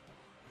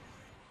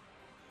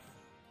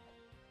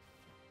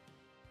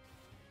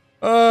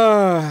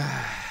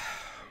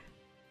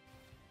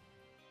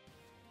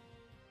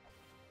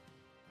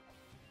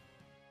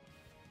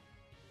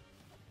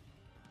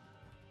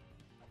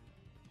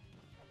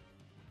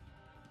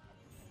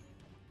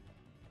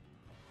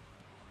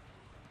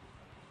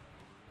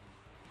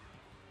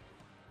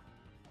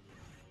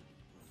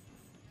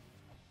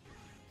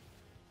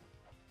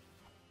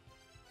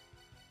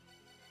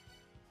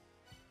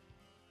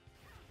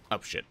 Oh,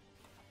 shit.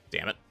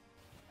 Damn it.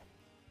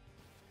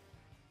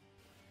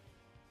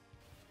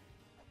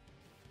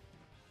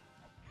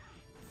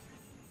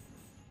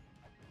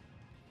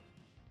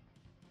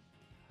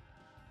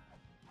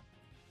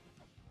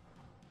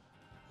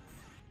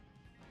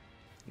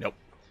 Nope.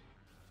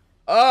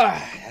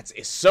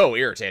 It's so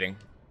irritating.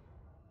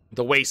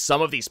 The way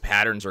some of these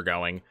patterns are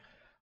going.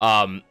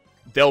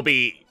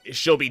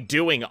 She'll be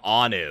doing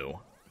Anu.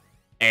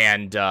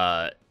 And,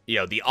 you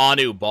know, the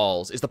Anu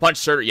balls. Is the punch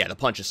Surtur? Yeah, the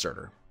punch is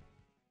Surtur.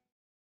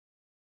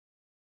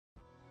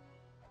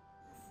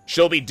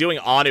 She'll be doing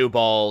Anu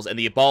balls, and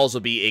the balls will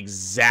be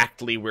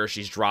exactly where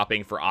she's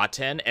dropping for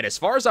Aten. And as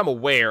far as I'm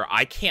aware,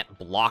 I can't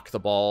block the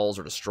balls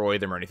or destroy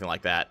them or anything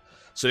like that.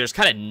 So there's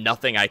kind of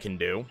nothing I can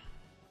do.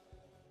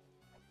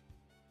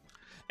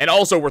 And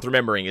also worth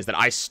remembering is that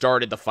I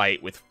started the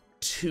fight with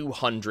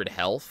 200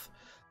 health.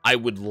 I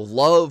would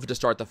love to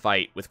start the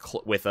fight with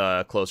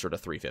closer to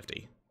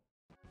 350.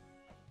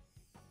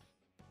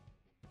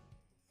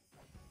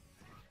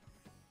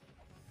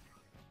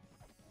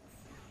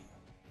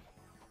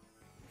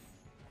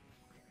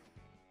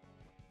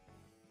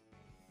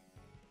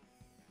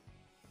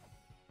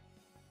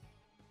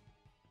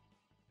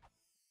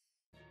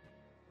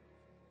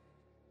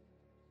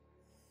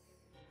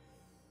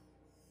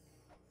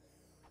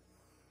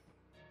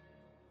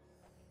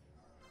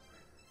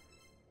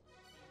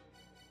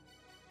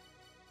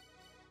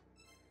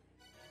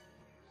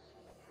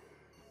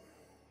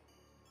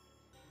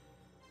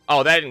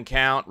 Oh, that didn't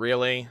count,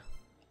 really?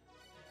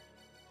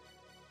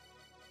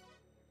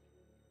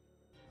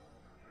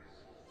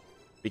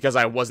 Because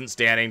I wasn't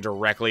standing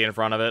directly in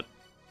front of it?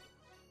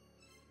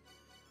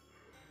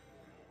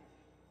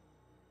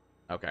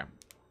 Okay.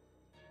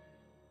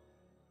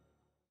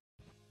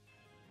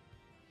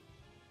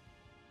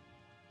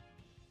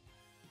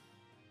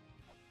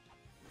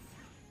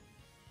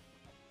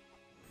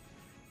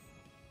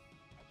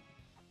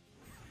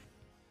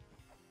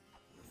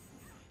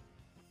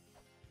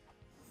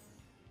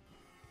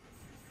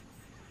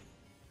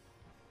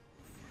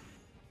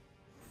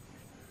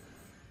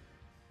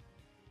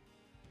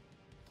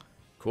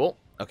 Cool.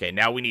 Okay,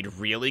 now we need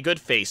really good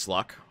face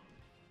luck.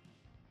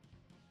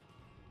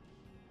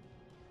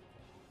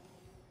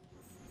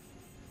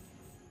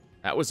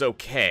 That was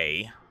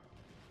okay.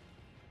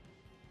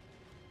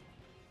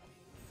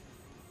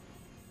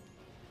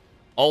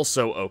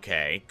 Also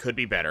okay. Could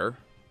be better.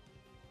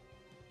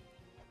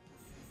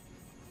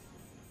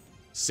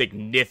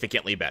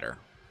 Significantly better.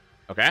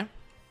 Okay.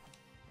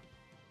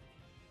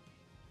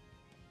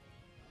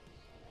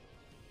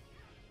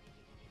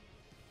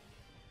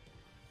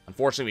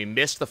 Unfortunately, we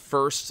missed the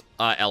first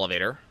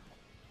elevator.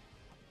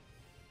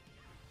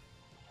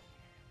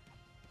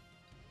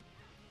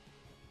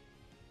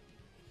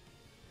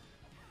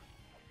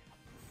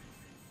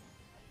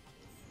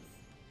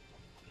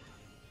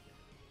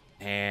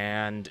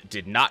 And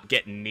did not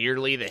get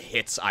nearly the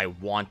hits I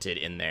wanted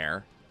in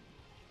there.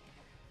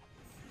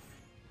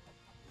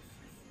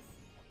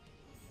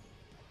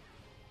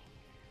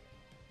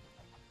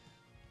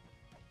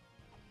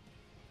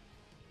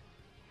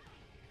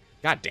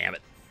 God damn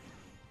it.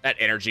 That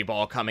energy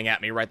ball coming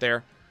at me right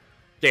there.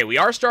 Okay, we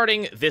are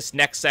starting this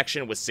next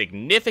section with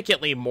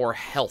significantly more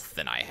health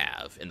than I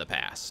have in the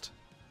past.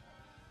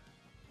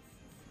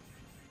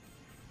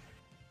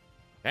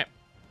 Okay.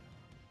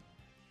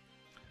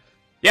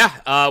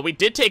 Yeah, we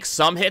did take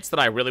some hits that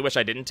I really wish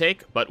I didn't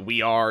take, but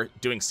we are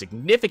doing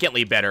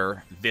significantly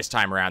better this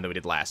time around than we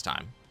did last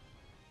time.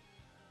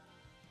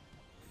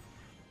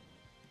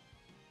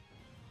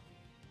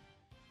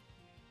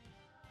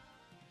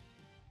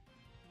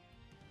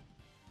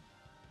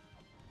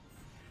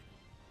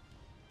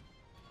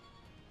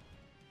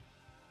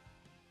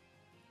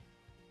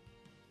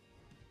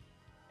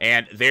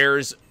 And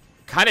there's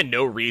kind of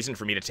no reason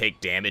for me to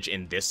take damage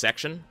in this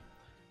section.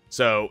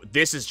 So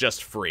this is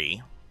just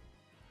free.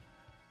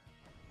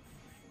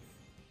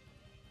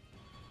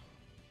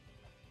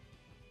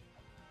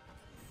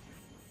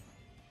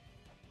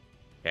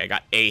 Okay, I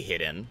got a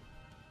hit in.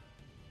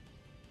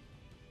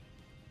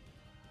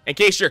 In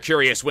case you're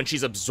curious, when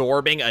she's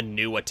absorbing a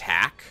new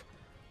attack,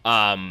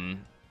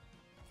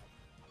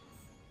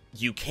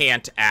 you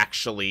can't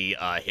actually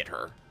hit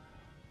her.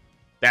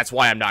 That's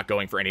why I'm not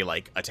going for any,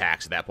 like,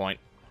 attacks at that point.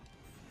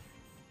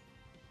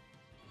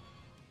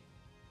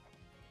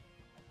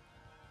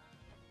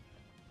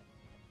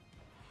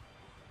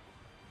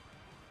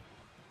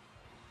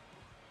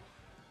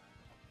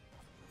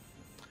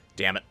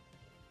 Damn it.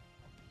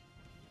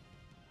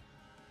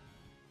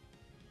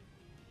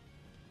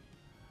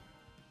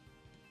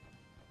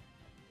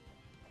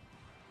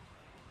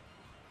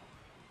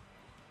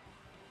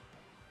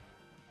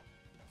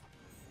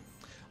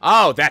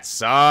 Oh, that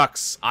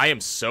sucks. I am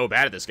so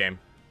bad at this game.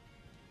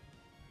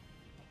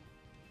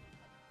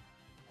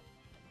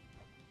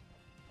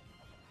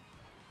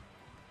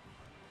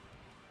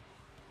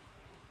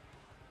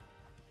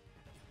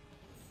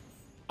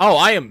 Oh,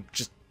 I am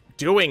just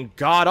doing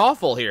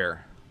god-awful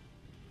here.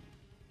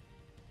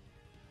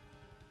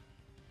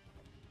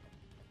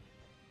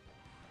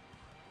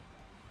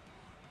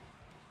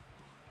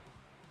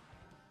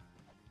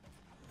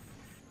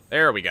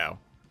 There we go.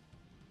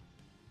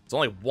 It's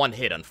only one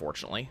hit,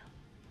 unfortunately.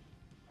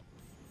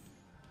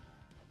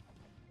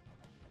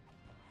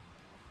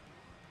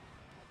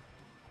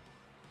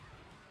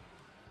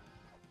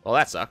 Well,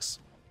 that sucks.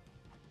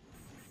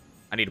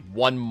 I need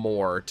one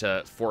more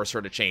to force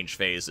her to change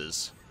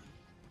phases.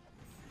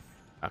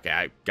 Okay,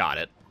 I got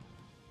it.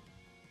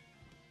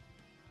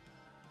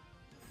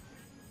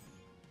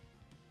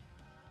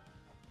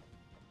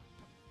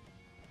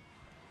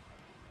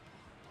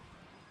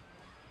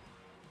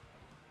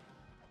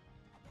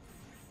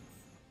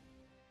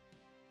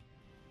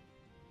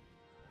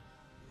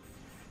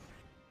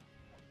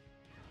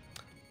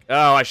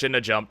 Oh, I shouldn't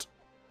have jumped.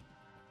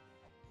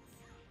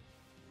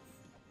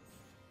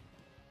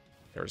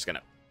 They're just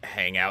gonna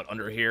hang out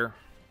under here.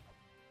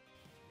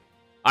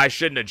 I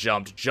shouldn't have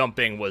jumped.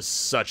 Jumping was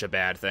such a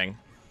bad thing.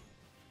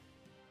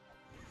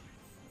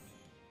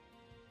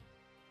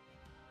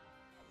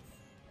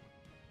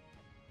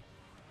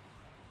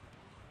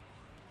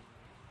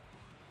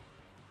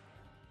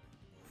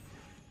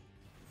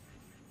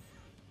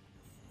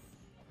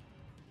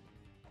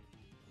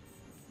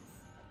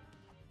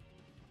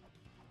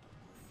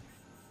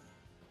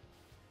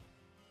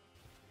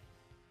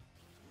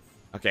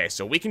 Okay,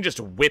 so we can just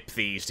whip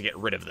these to get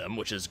rid of them,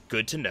 which is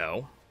good to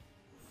know.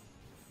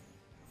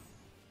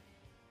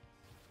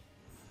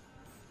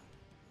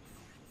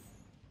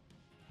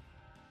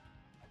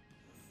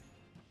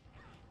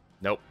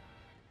 Nope.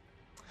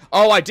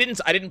 Oh, I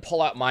didn't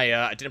pull out my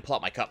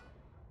cup.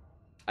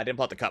 I didn't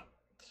pull out the cup.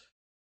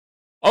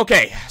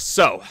 Okay,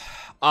 so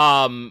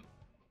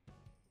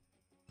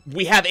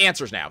we have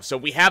answers now. So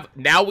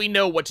now we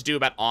know what to do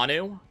about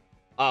Anu.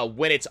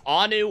 When it's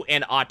Anu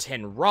and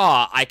Aten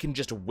Ra, I can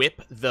just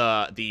whip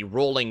the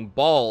rolling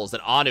balls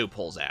that Anu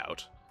pulls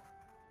out.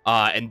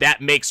 And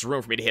that makes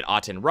room for me to hit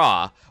Aten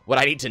Ra. What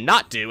I need to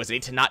not do is I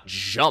need to not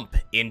jump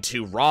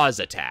into Ra's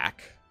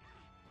attack.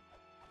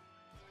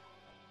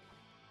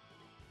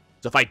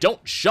 So if I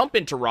don't jump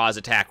into Ra's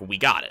attack, we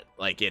got it.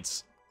 Like,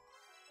 it's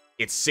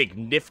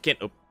significant...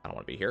 Oh, I don't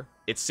want to be here.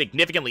 It's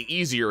significantly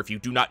easier if you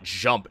do not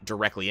jump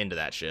directly into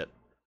that shit.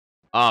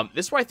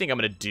 This is what I think I'm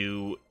going to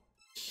do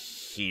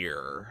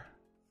here.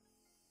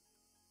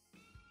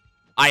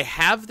 I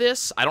have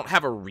this. I don't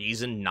have a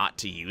reason not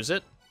to use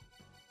it.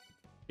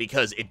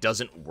 Because it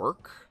doesn't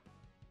work.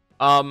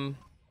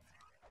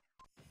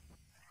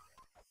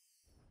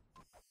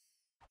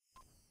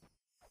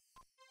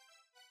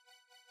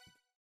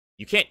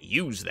 You can't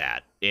use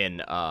that in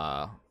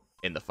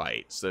the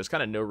fight, so there's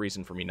kind of no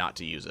reason for me not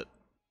to use it.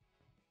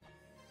 I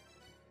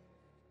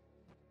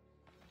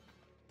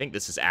think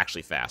this is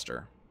actually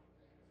faster.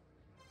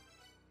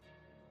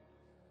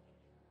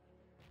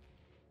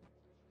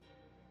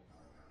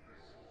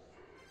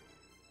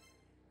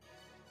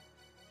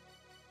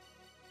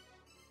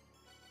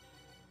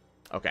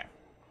 Okay.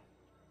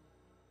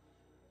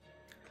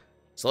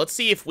 So let's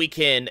see if we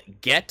can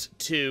get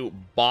to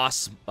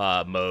boss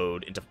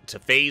mode, into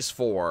phase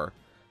 4,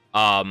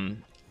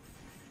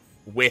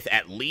 with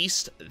at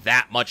least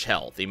that much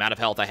health, the amount of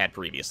health I had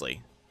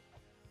previously.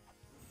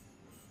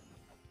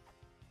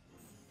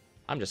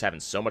 I'm just having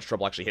so much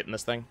trouble actually hitting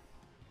this thing.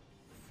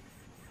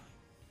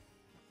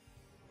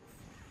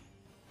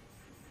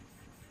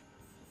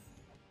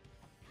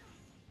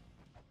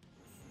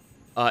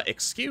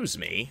 Excuse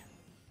me.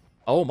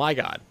 Oh my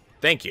god.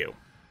 Thank you.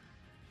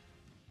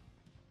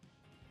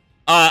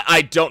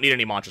 I don't need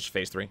any mantras for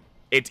phase 3.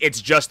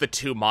 It's just the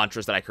 2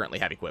 mantras that I currently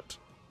have equipped.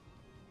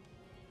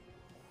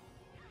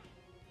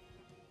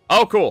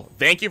 Oh, cool.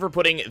 Thank you for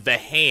putting the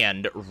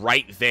hand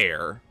right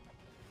there.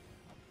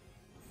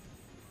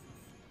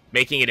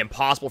 Making it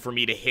impossible for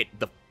me to hit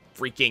the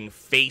freaking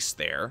face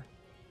there.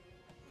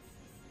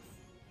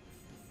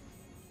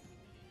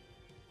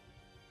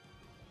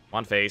 Come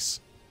on, face.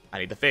 I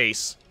need the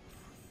face.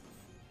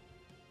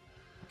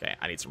 Okay,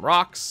 I need some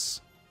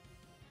rocks.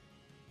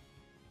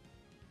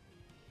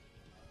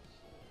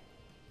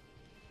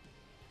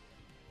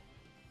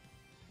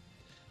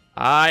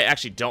 I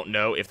actually don't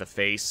know if the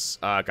face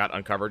got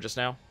uncovered just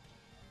now.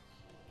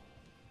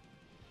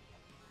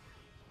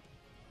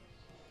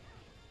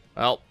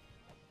 Well,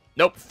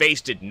 nope,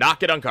 face did not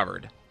get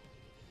uncovered.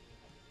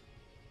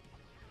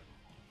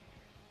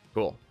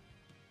 Cool.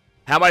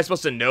 How am I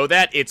supposed to know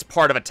that? It's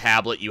part of a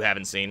tablet you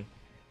haven't seen.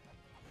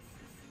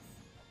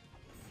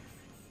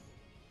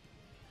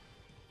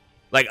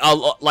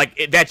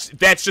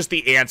 That's just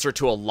the answer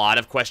to a lot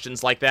of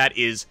questions like that,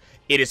 is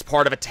it is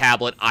part of a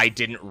tablet I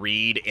didn't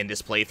read in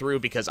this playthrough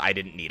because I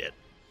didn't need it.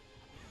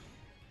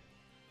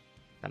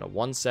 And a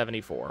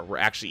 174. We're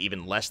actually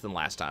even less than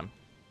last time.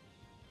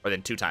 Or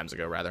than 2 times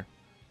ago, rather.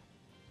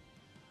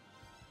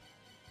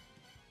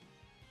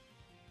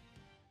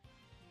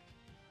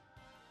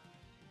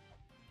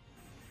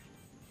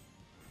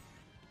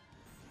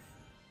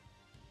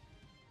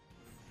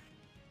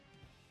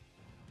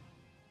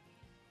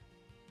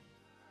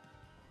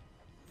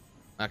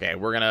 Okay,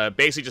 we're gonna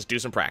basically just do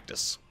some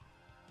practice.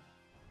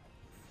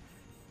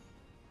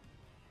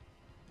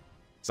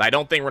 So I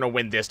don't think we're gonna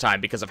win this time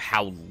because of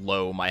how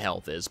low my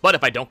health is. But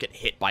if I don't get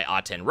hit by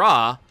Aten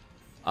Ra,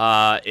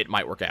 it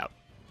might work out.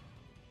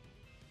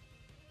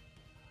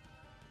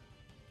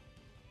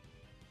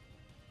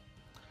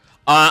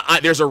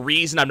 There's a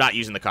reason I'm not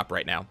using the cup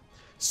right now.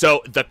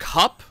 So the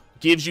cup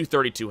gives you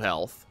 32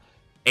 health,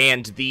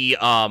 and the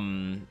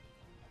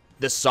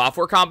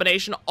software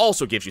combination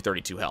also gives you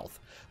 32 health.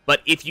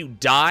 But if you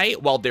die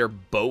while they're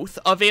both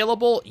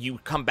available, you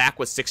come back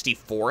with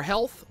 64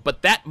 health,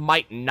 but that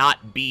might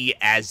not be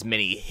as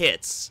many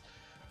hits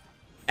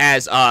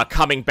as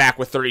coming back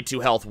with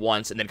 32 health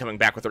once and then coming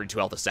back with 32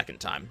 health a second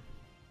time.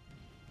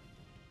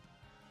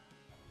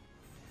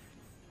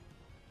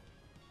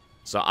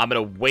 So I'm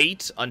going to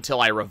wait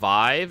until I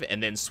revive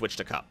and then switch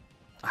to cup.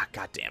 Ah,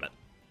 god damn it.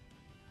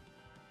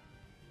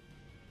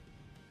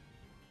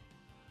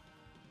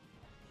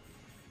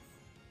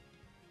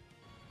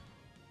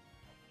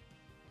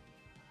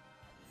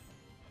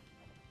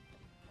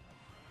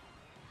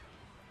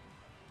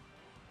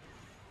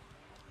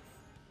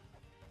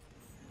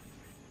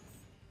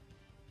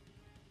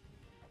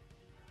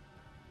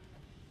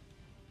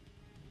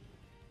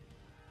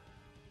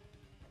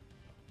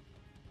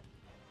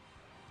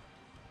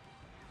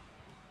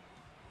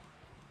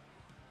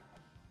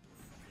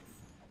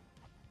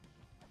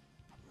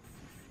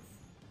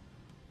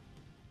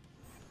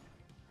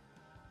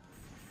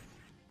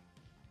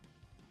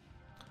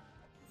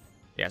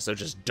 Yeah, so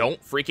just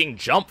don't freaking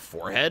jump,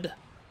 forehead.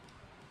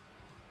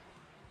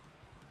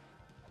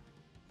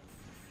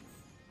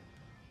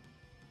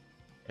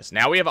 Yes,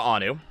 now we have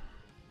Anu.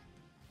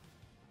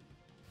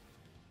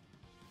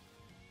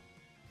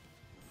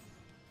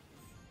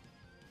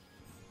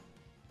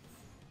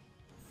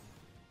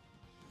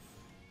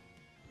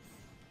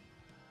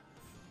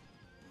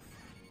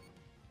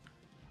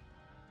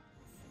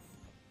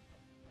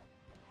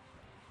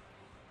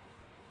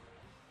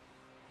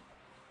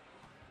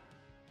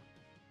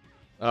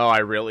 Oh, I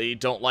really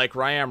don't like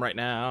where I am right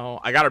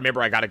now. I gotta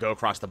remember I gotta go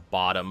across the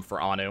bottom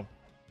for Anu.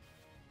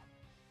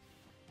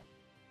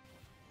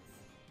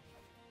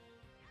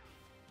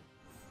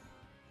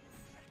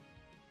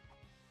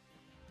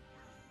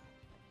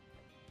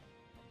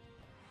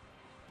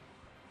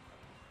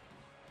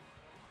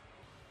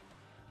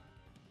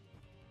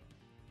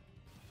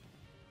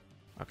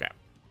 Okay.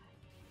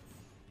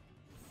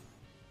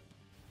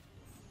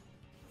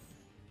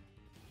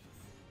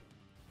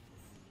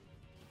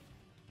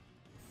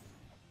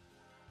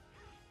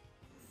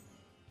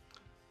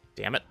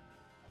 Damn it.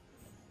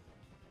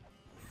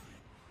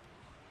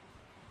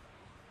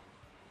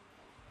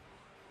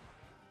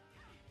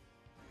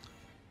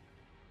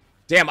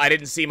 Damn, I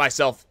didn't see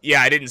myself.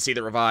 Yeah, I didn't see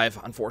the revive,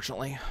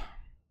 unfortunately.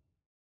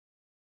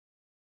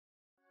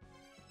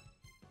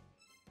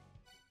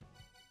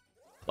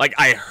 Like,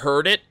 I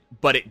heard it,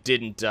 but it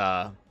didn't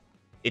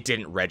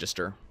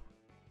register.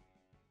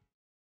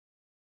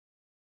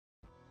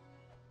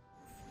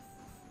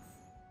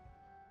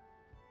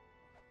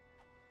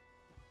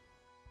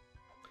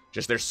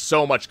 Just, there's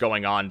so much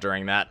going on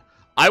during that.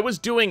 I was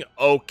doing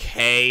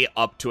okay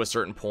up to a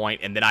certain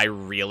point, and then I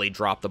really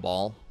dropped the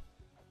ball.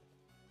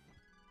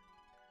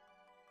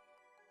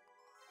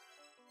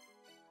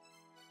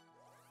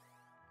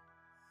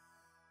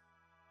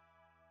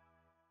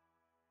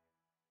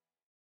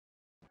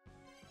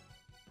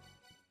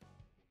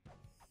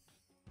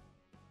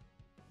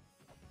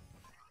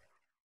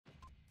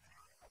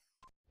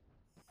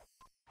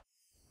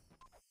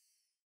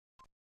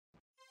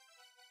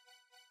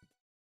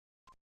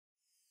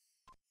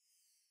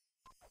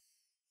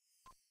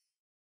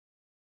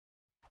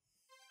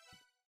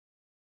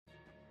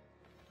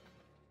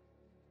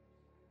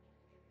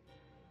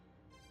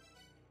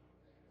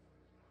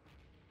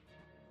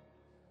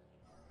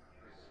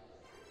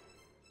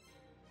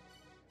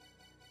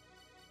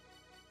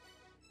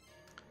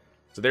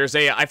 So there's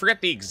a, I forget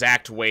the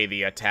exact way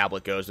the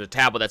tablet goes. There's a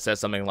tablet that says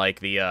something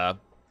like the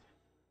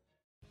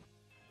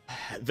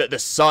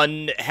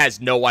sun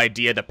has no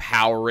idea the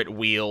power it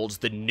wields.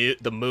 The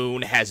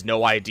moon has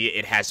no idea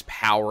it has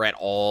power at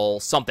all.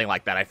 Something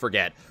like that. I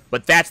forget.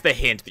 But that's the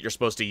hint that you're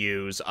supposed to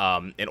use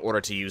in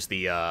order to use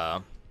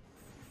the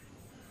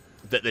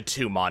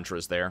two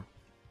mantras there.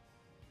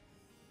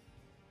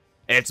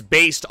 And it's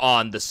based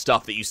on the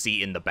stuff that you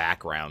see in the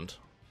background.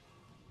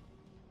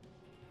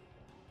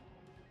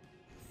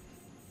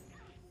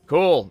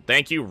 Cool.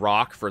 Thank you,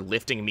 Rock, for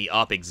lifting me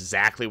up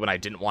exactly when I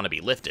didn't want to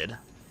be lifted.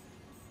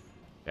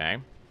 Okay.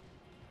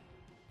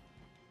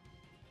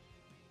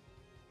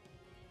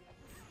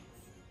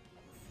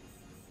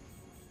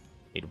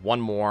 Need one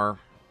more.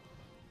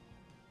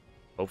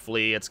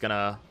 Hopefully it's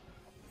gonna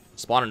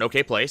spawn in an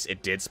okay place.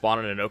 It did spawn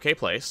in an okay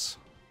place.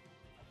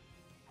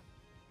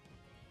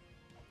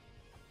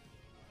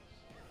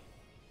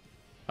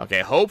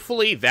 Okay,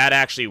 hopefully that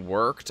actually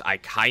worked. I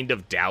kind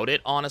of doubt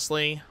it,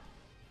 honestly.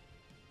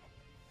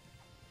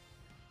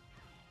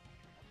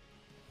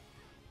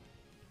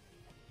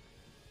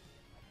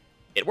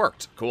 It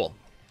worked. Cool.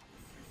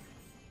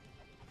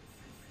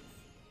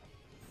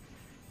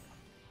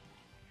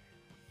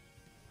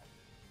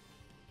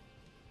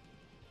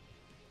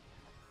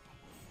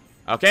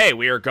 Okay,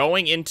 we are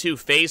going into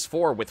Phase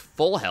 4 with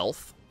full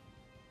health.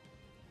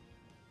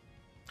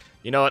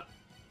 You know what?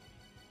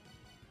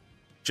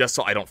 Just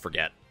so I don't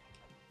forget.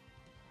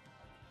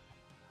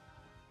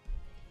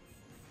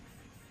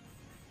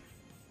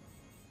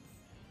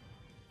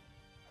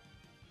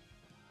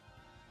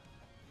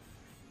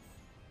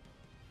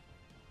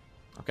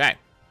 Okay.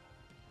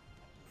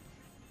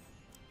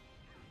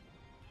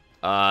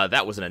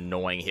 That was an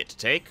annoying hit to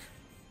take.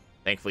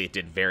 Thankfully, it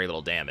did very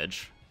little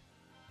damage.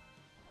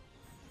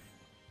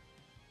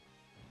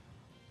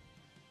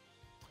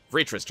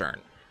 Vreetra's turn.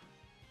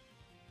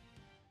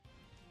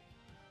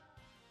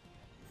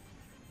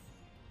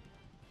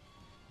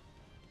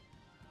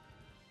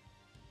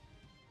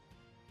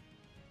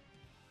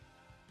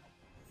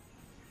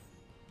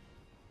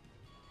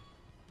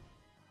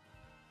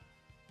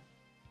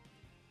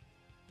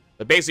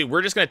 But basically,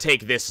 we're just going to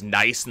take this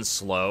nice and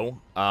slow.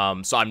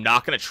 So I'm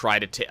not going to try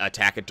to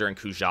attack it during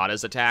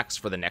Kujata's attacks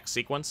for the next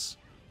sequence.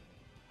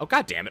 Oh,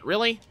 god damn it,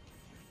 really?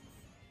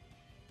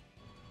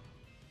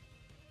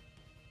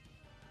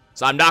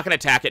 So I'm not going to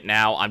attack it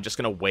now. I'm just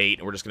going to wait,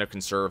 and we're just going to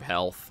conserve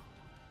health.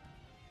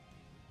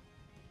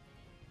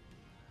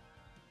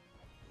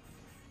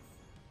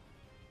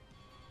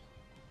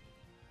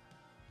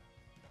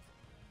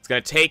 It's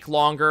going to take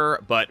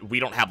longer, but we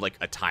don't have, like,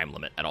 a time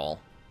limit at all.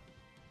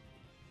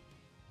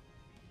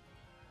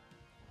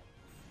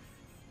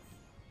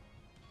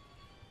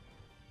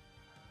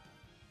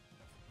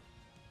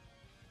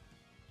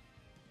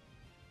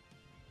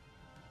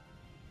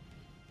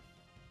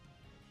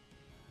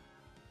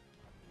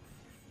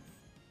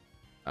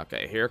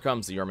 Okay, here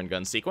comes the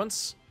Jormungand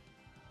sequence.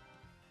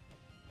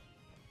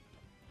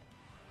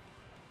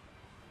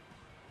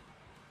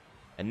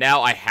 And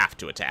now I have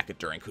to attack it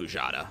during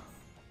Kujata.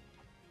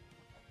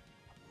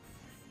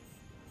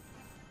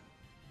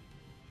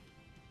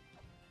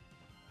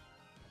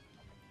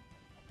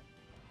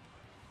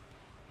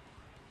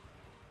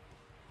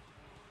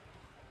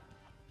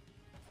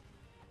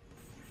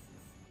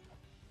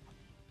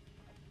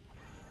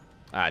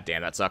 Ah,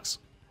 damn, that sucks.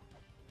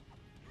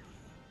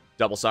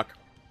 Double suck.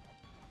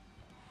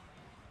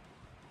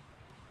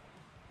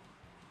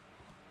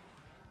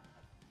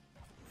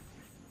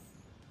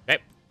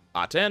 Okay,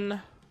 Aten.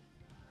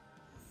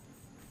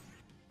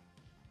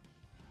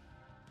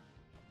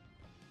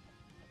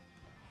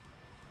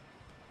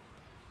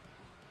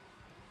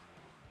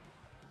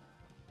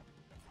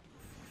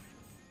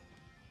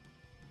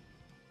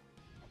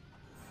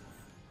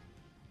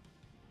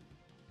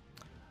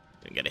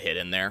 Didn't get a hit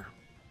in there.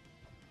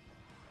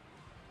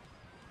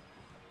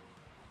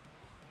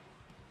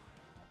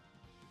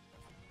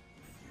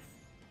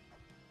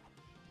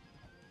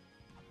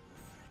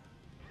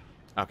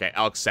 Okay,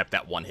 I'll accept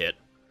that one hit.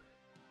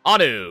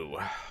 Anu!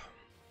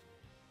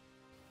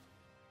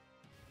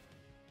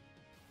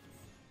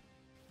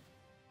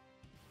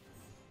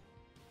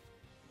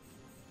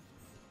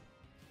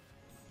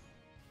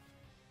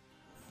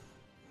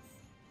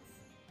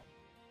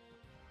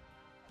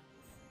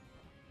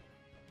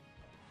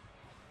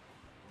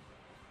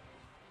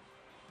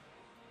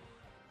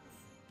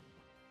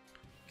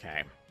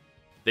 Okay.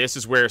 This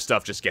is where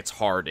stuff just gets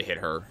hard to hit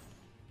her.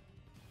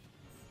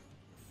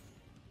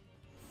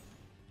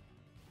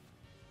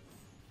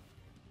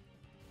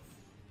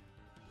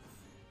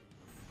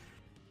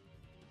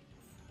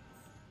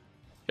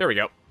 There we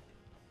go.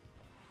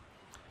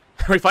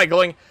 Are we finally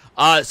going?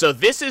 So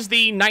this is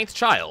the 9th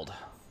child.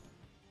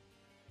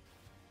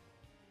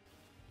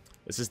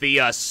 This is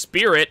the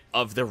spirit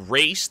of the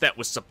race that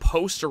was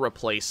supposed to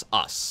replace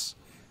us.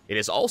 It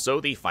is also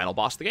the final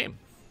boss of the game.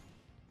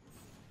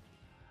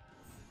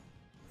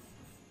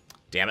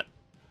 Damn it.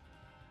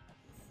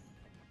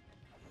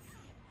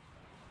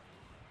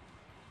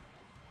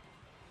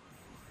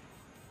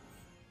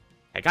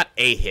 I got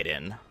a hit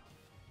in.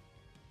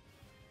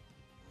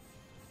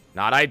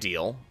 Not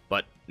ideal,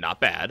 but not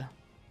bad.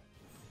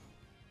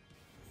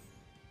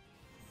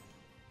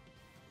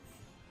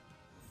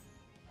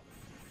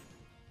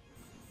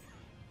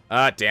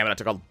 Damn it, I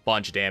took a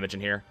bunch of damage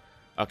in here.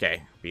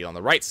 Okay, be on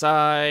the right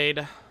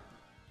side.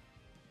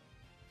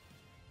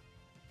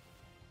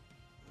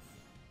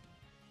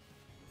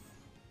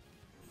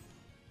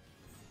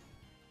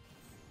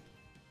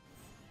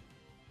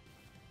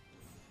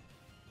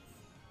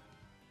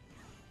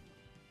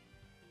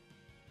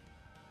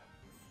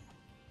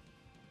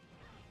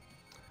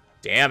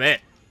 Damn it.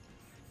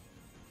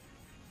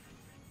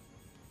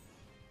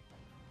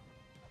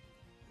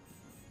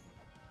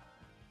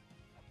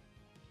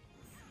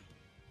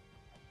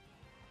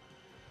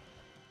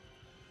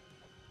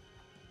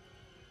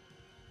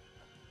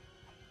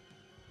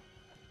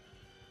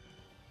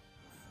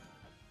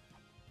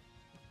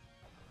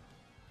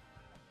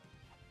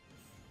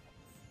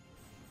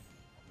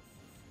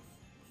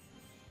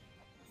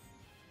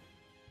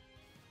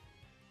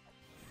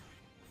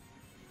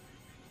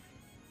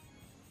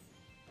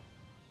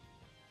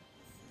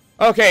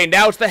 Okay,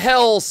 now it's the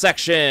hell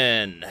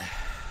section.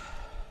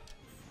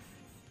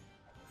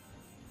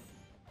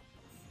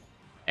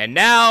 And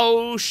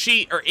now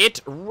it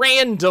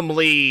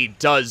randomly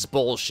does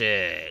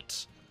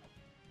bullshit.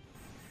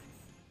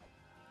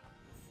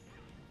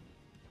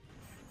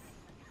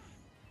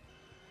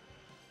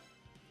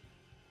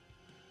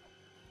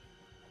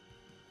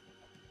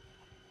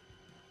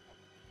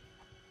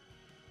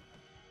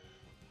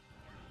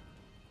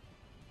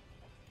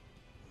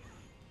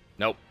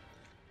 Nope.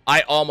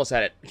 I almost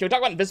had it. Can we talk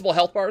about invisible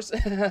health bars?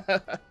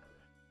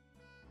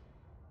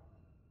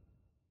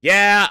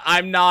 Yeah,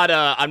 I'm not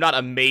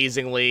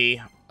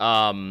amazingly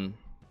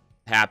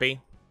happy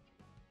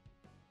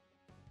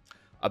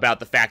about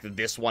the fact that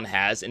this one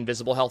has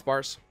invisible health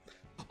bars.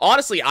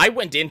 Honestly, I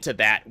went into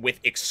that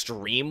with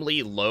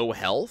extremely low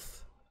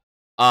health.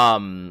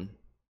 So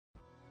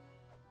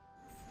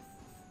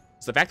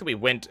the fact that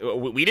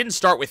we didn't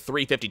start with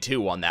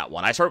 352 on that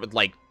one. I started with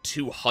like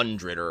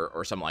 200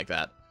 or something like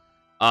that.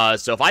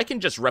 So if I can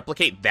just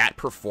replicate that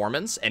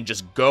performance and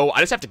just go, I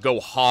just have to go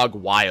hog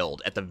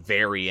wild at the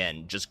very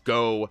end. Just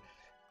go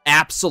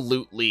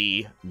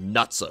absolutely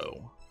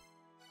nutso.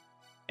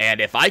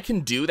 And if I can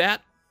do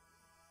that,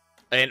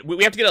 and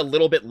we have to get a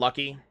little bit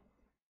lucky.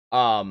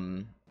 A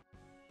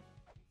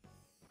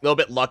little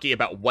bit lucky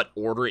about what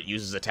order it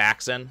uses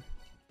attacks in.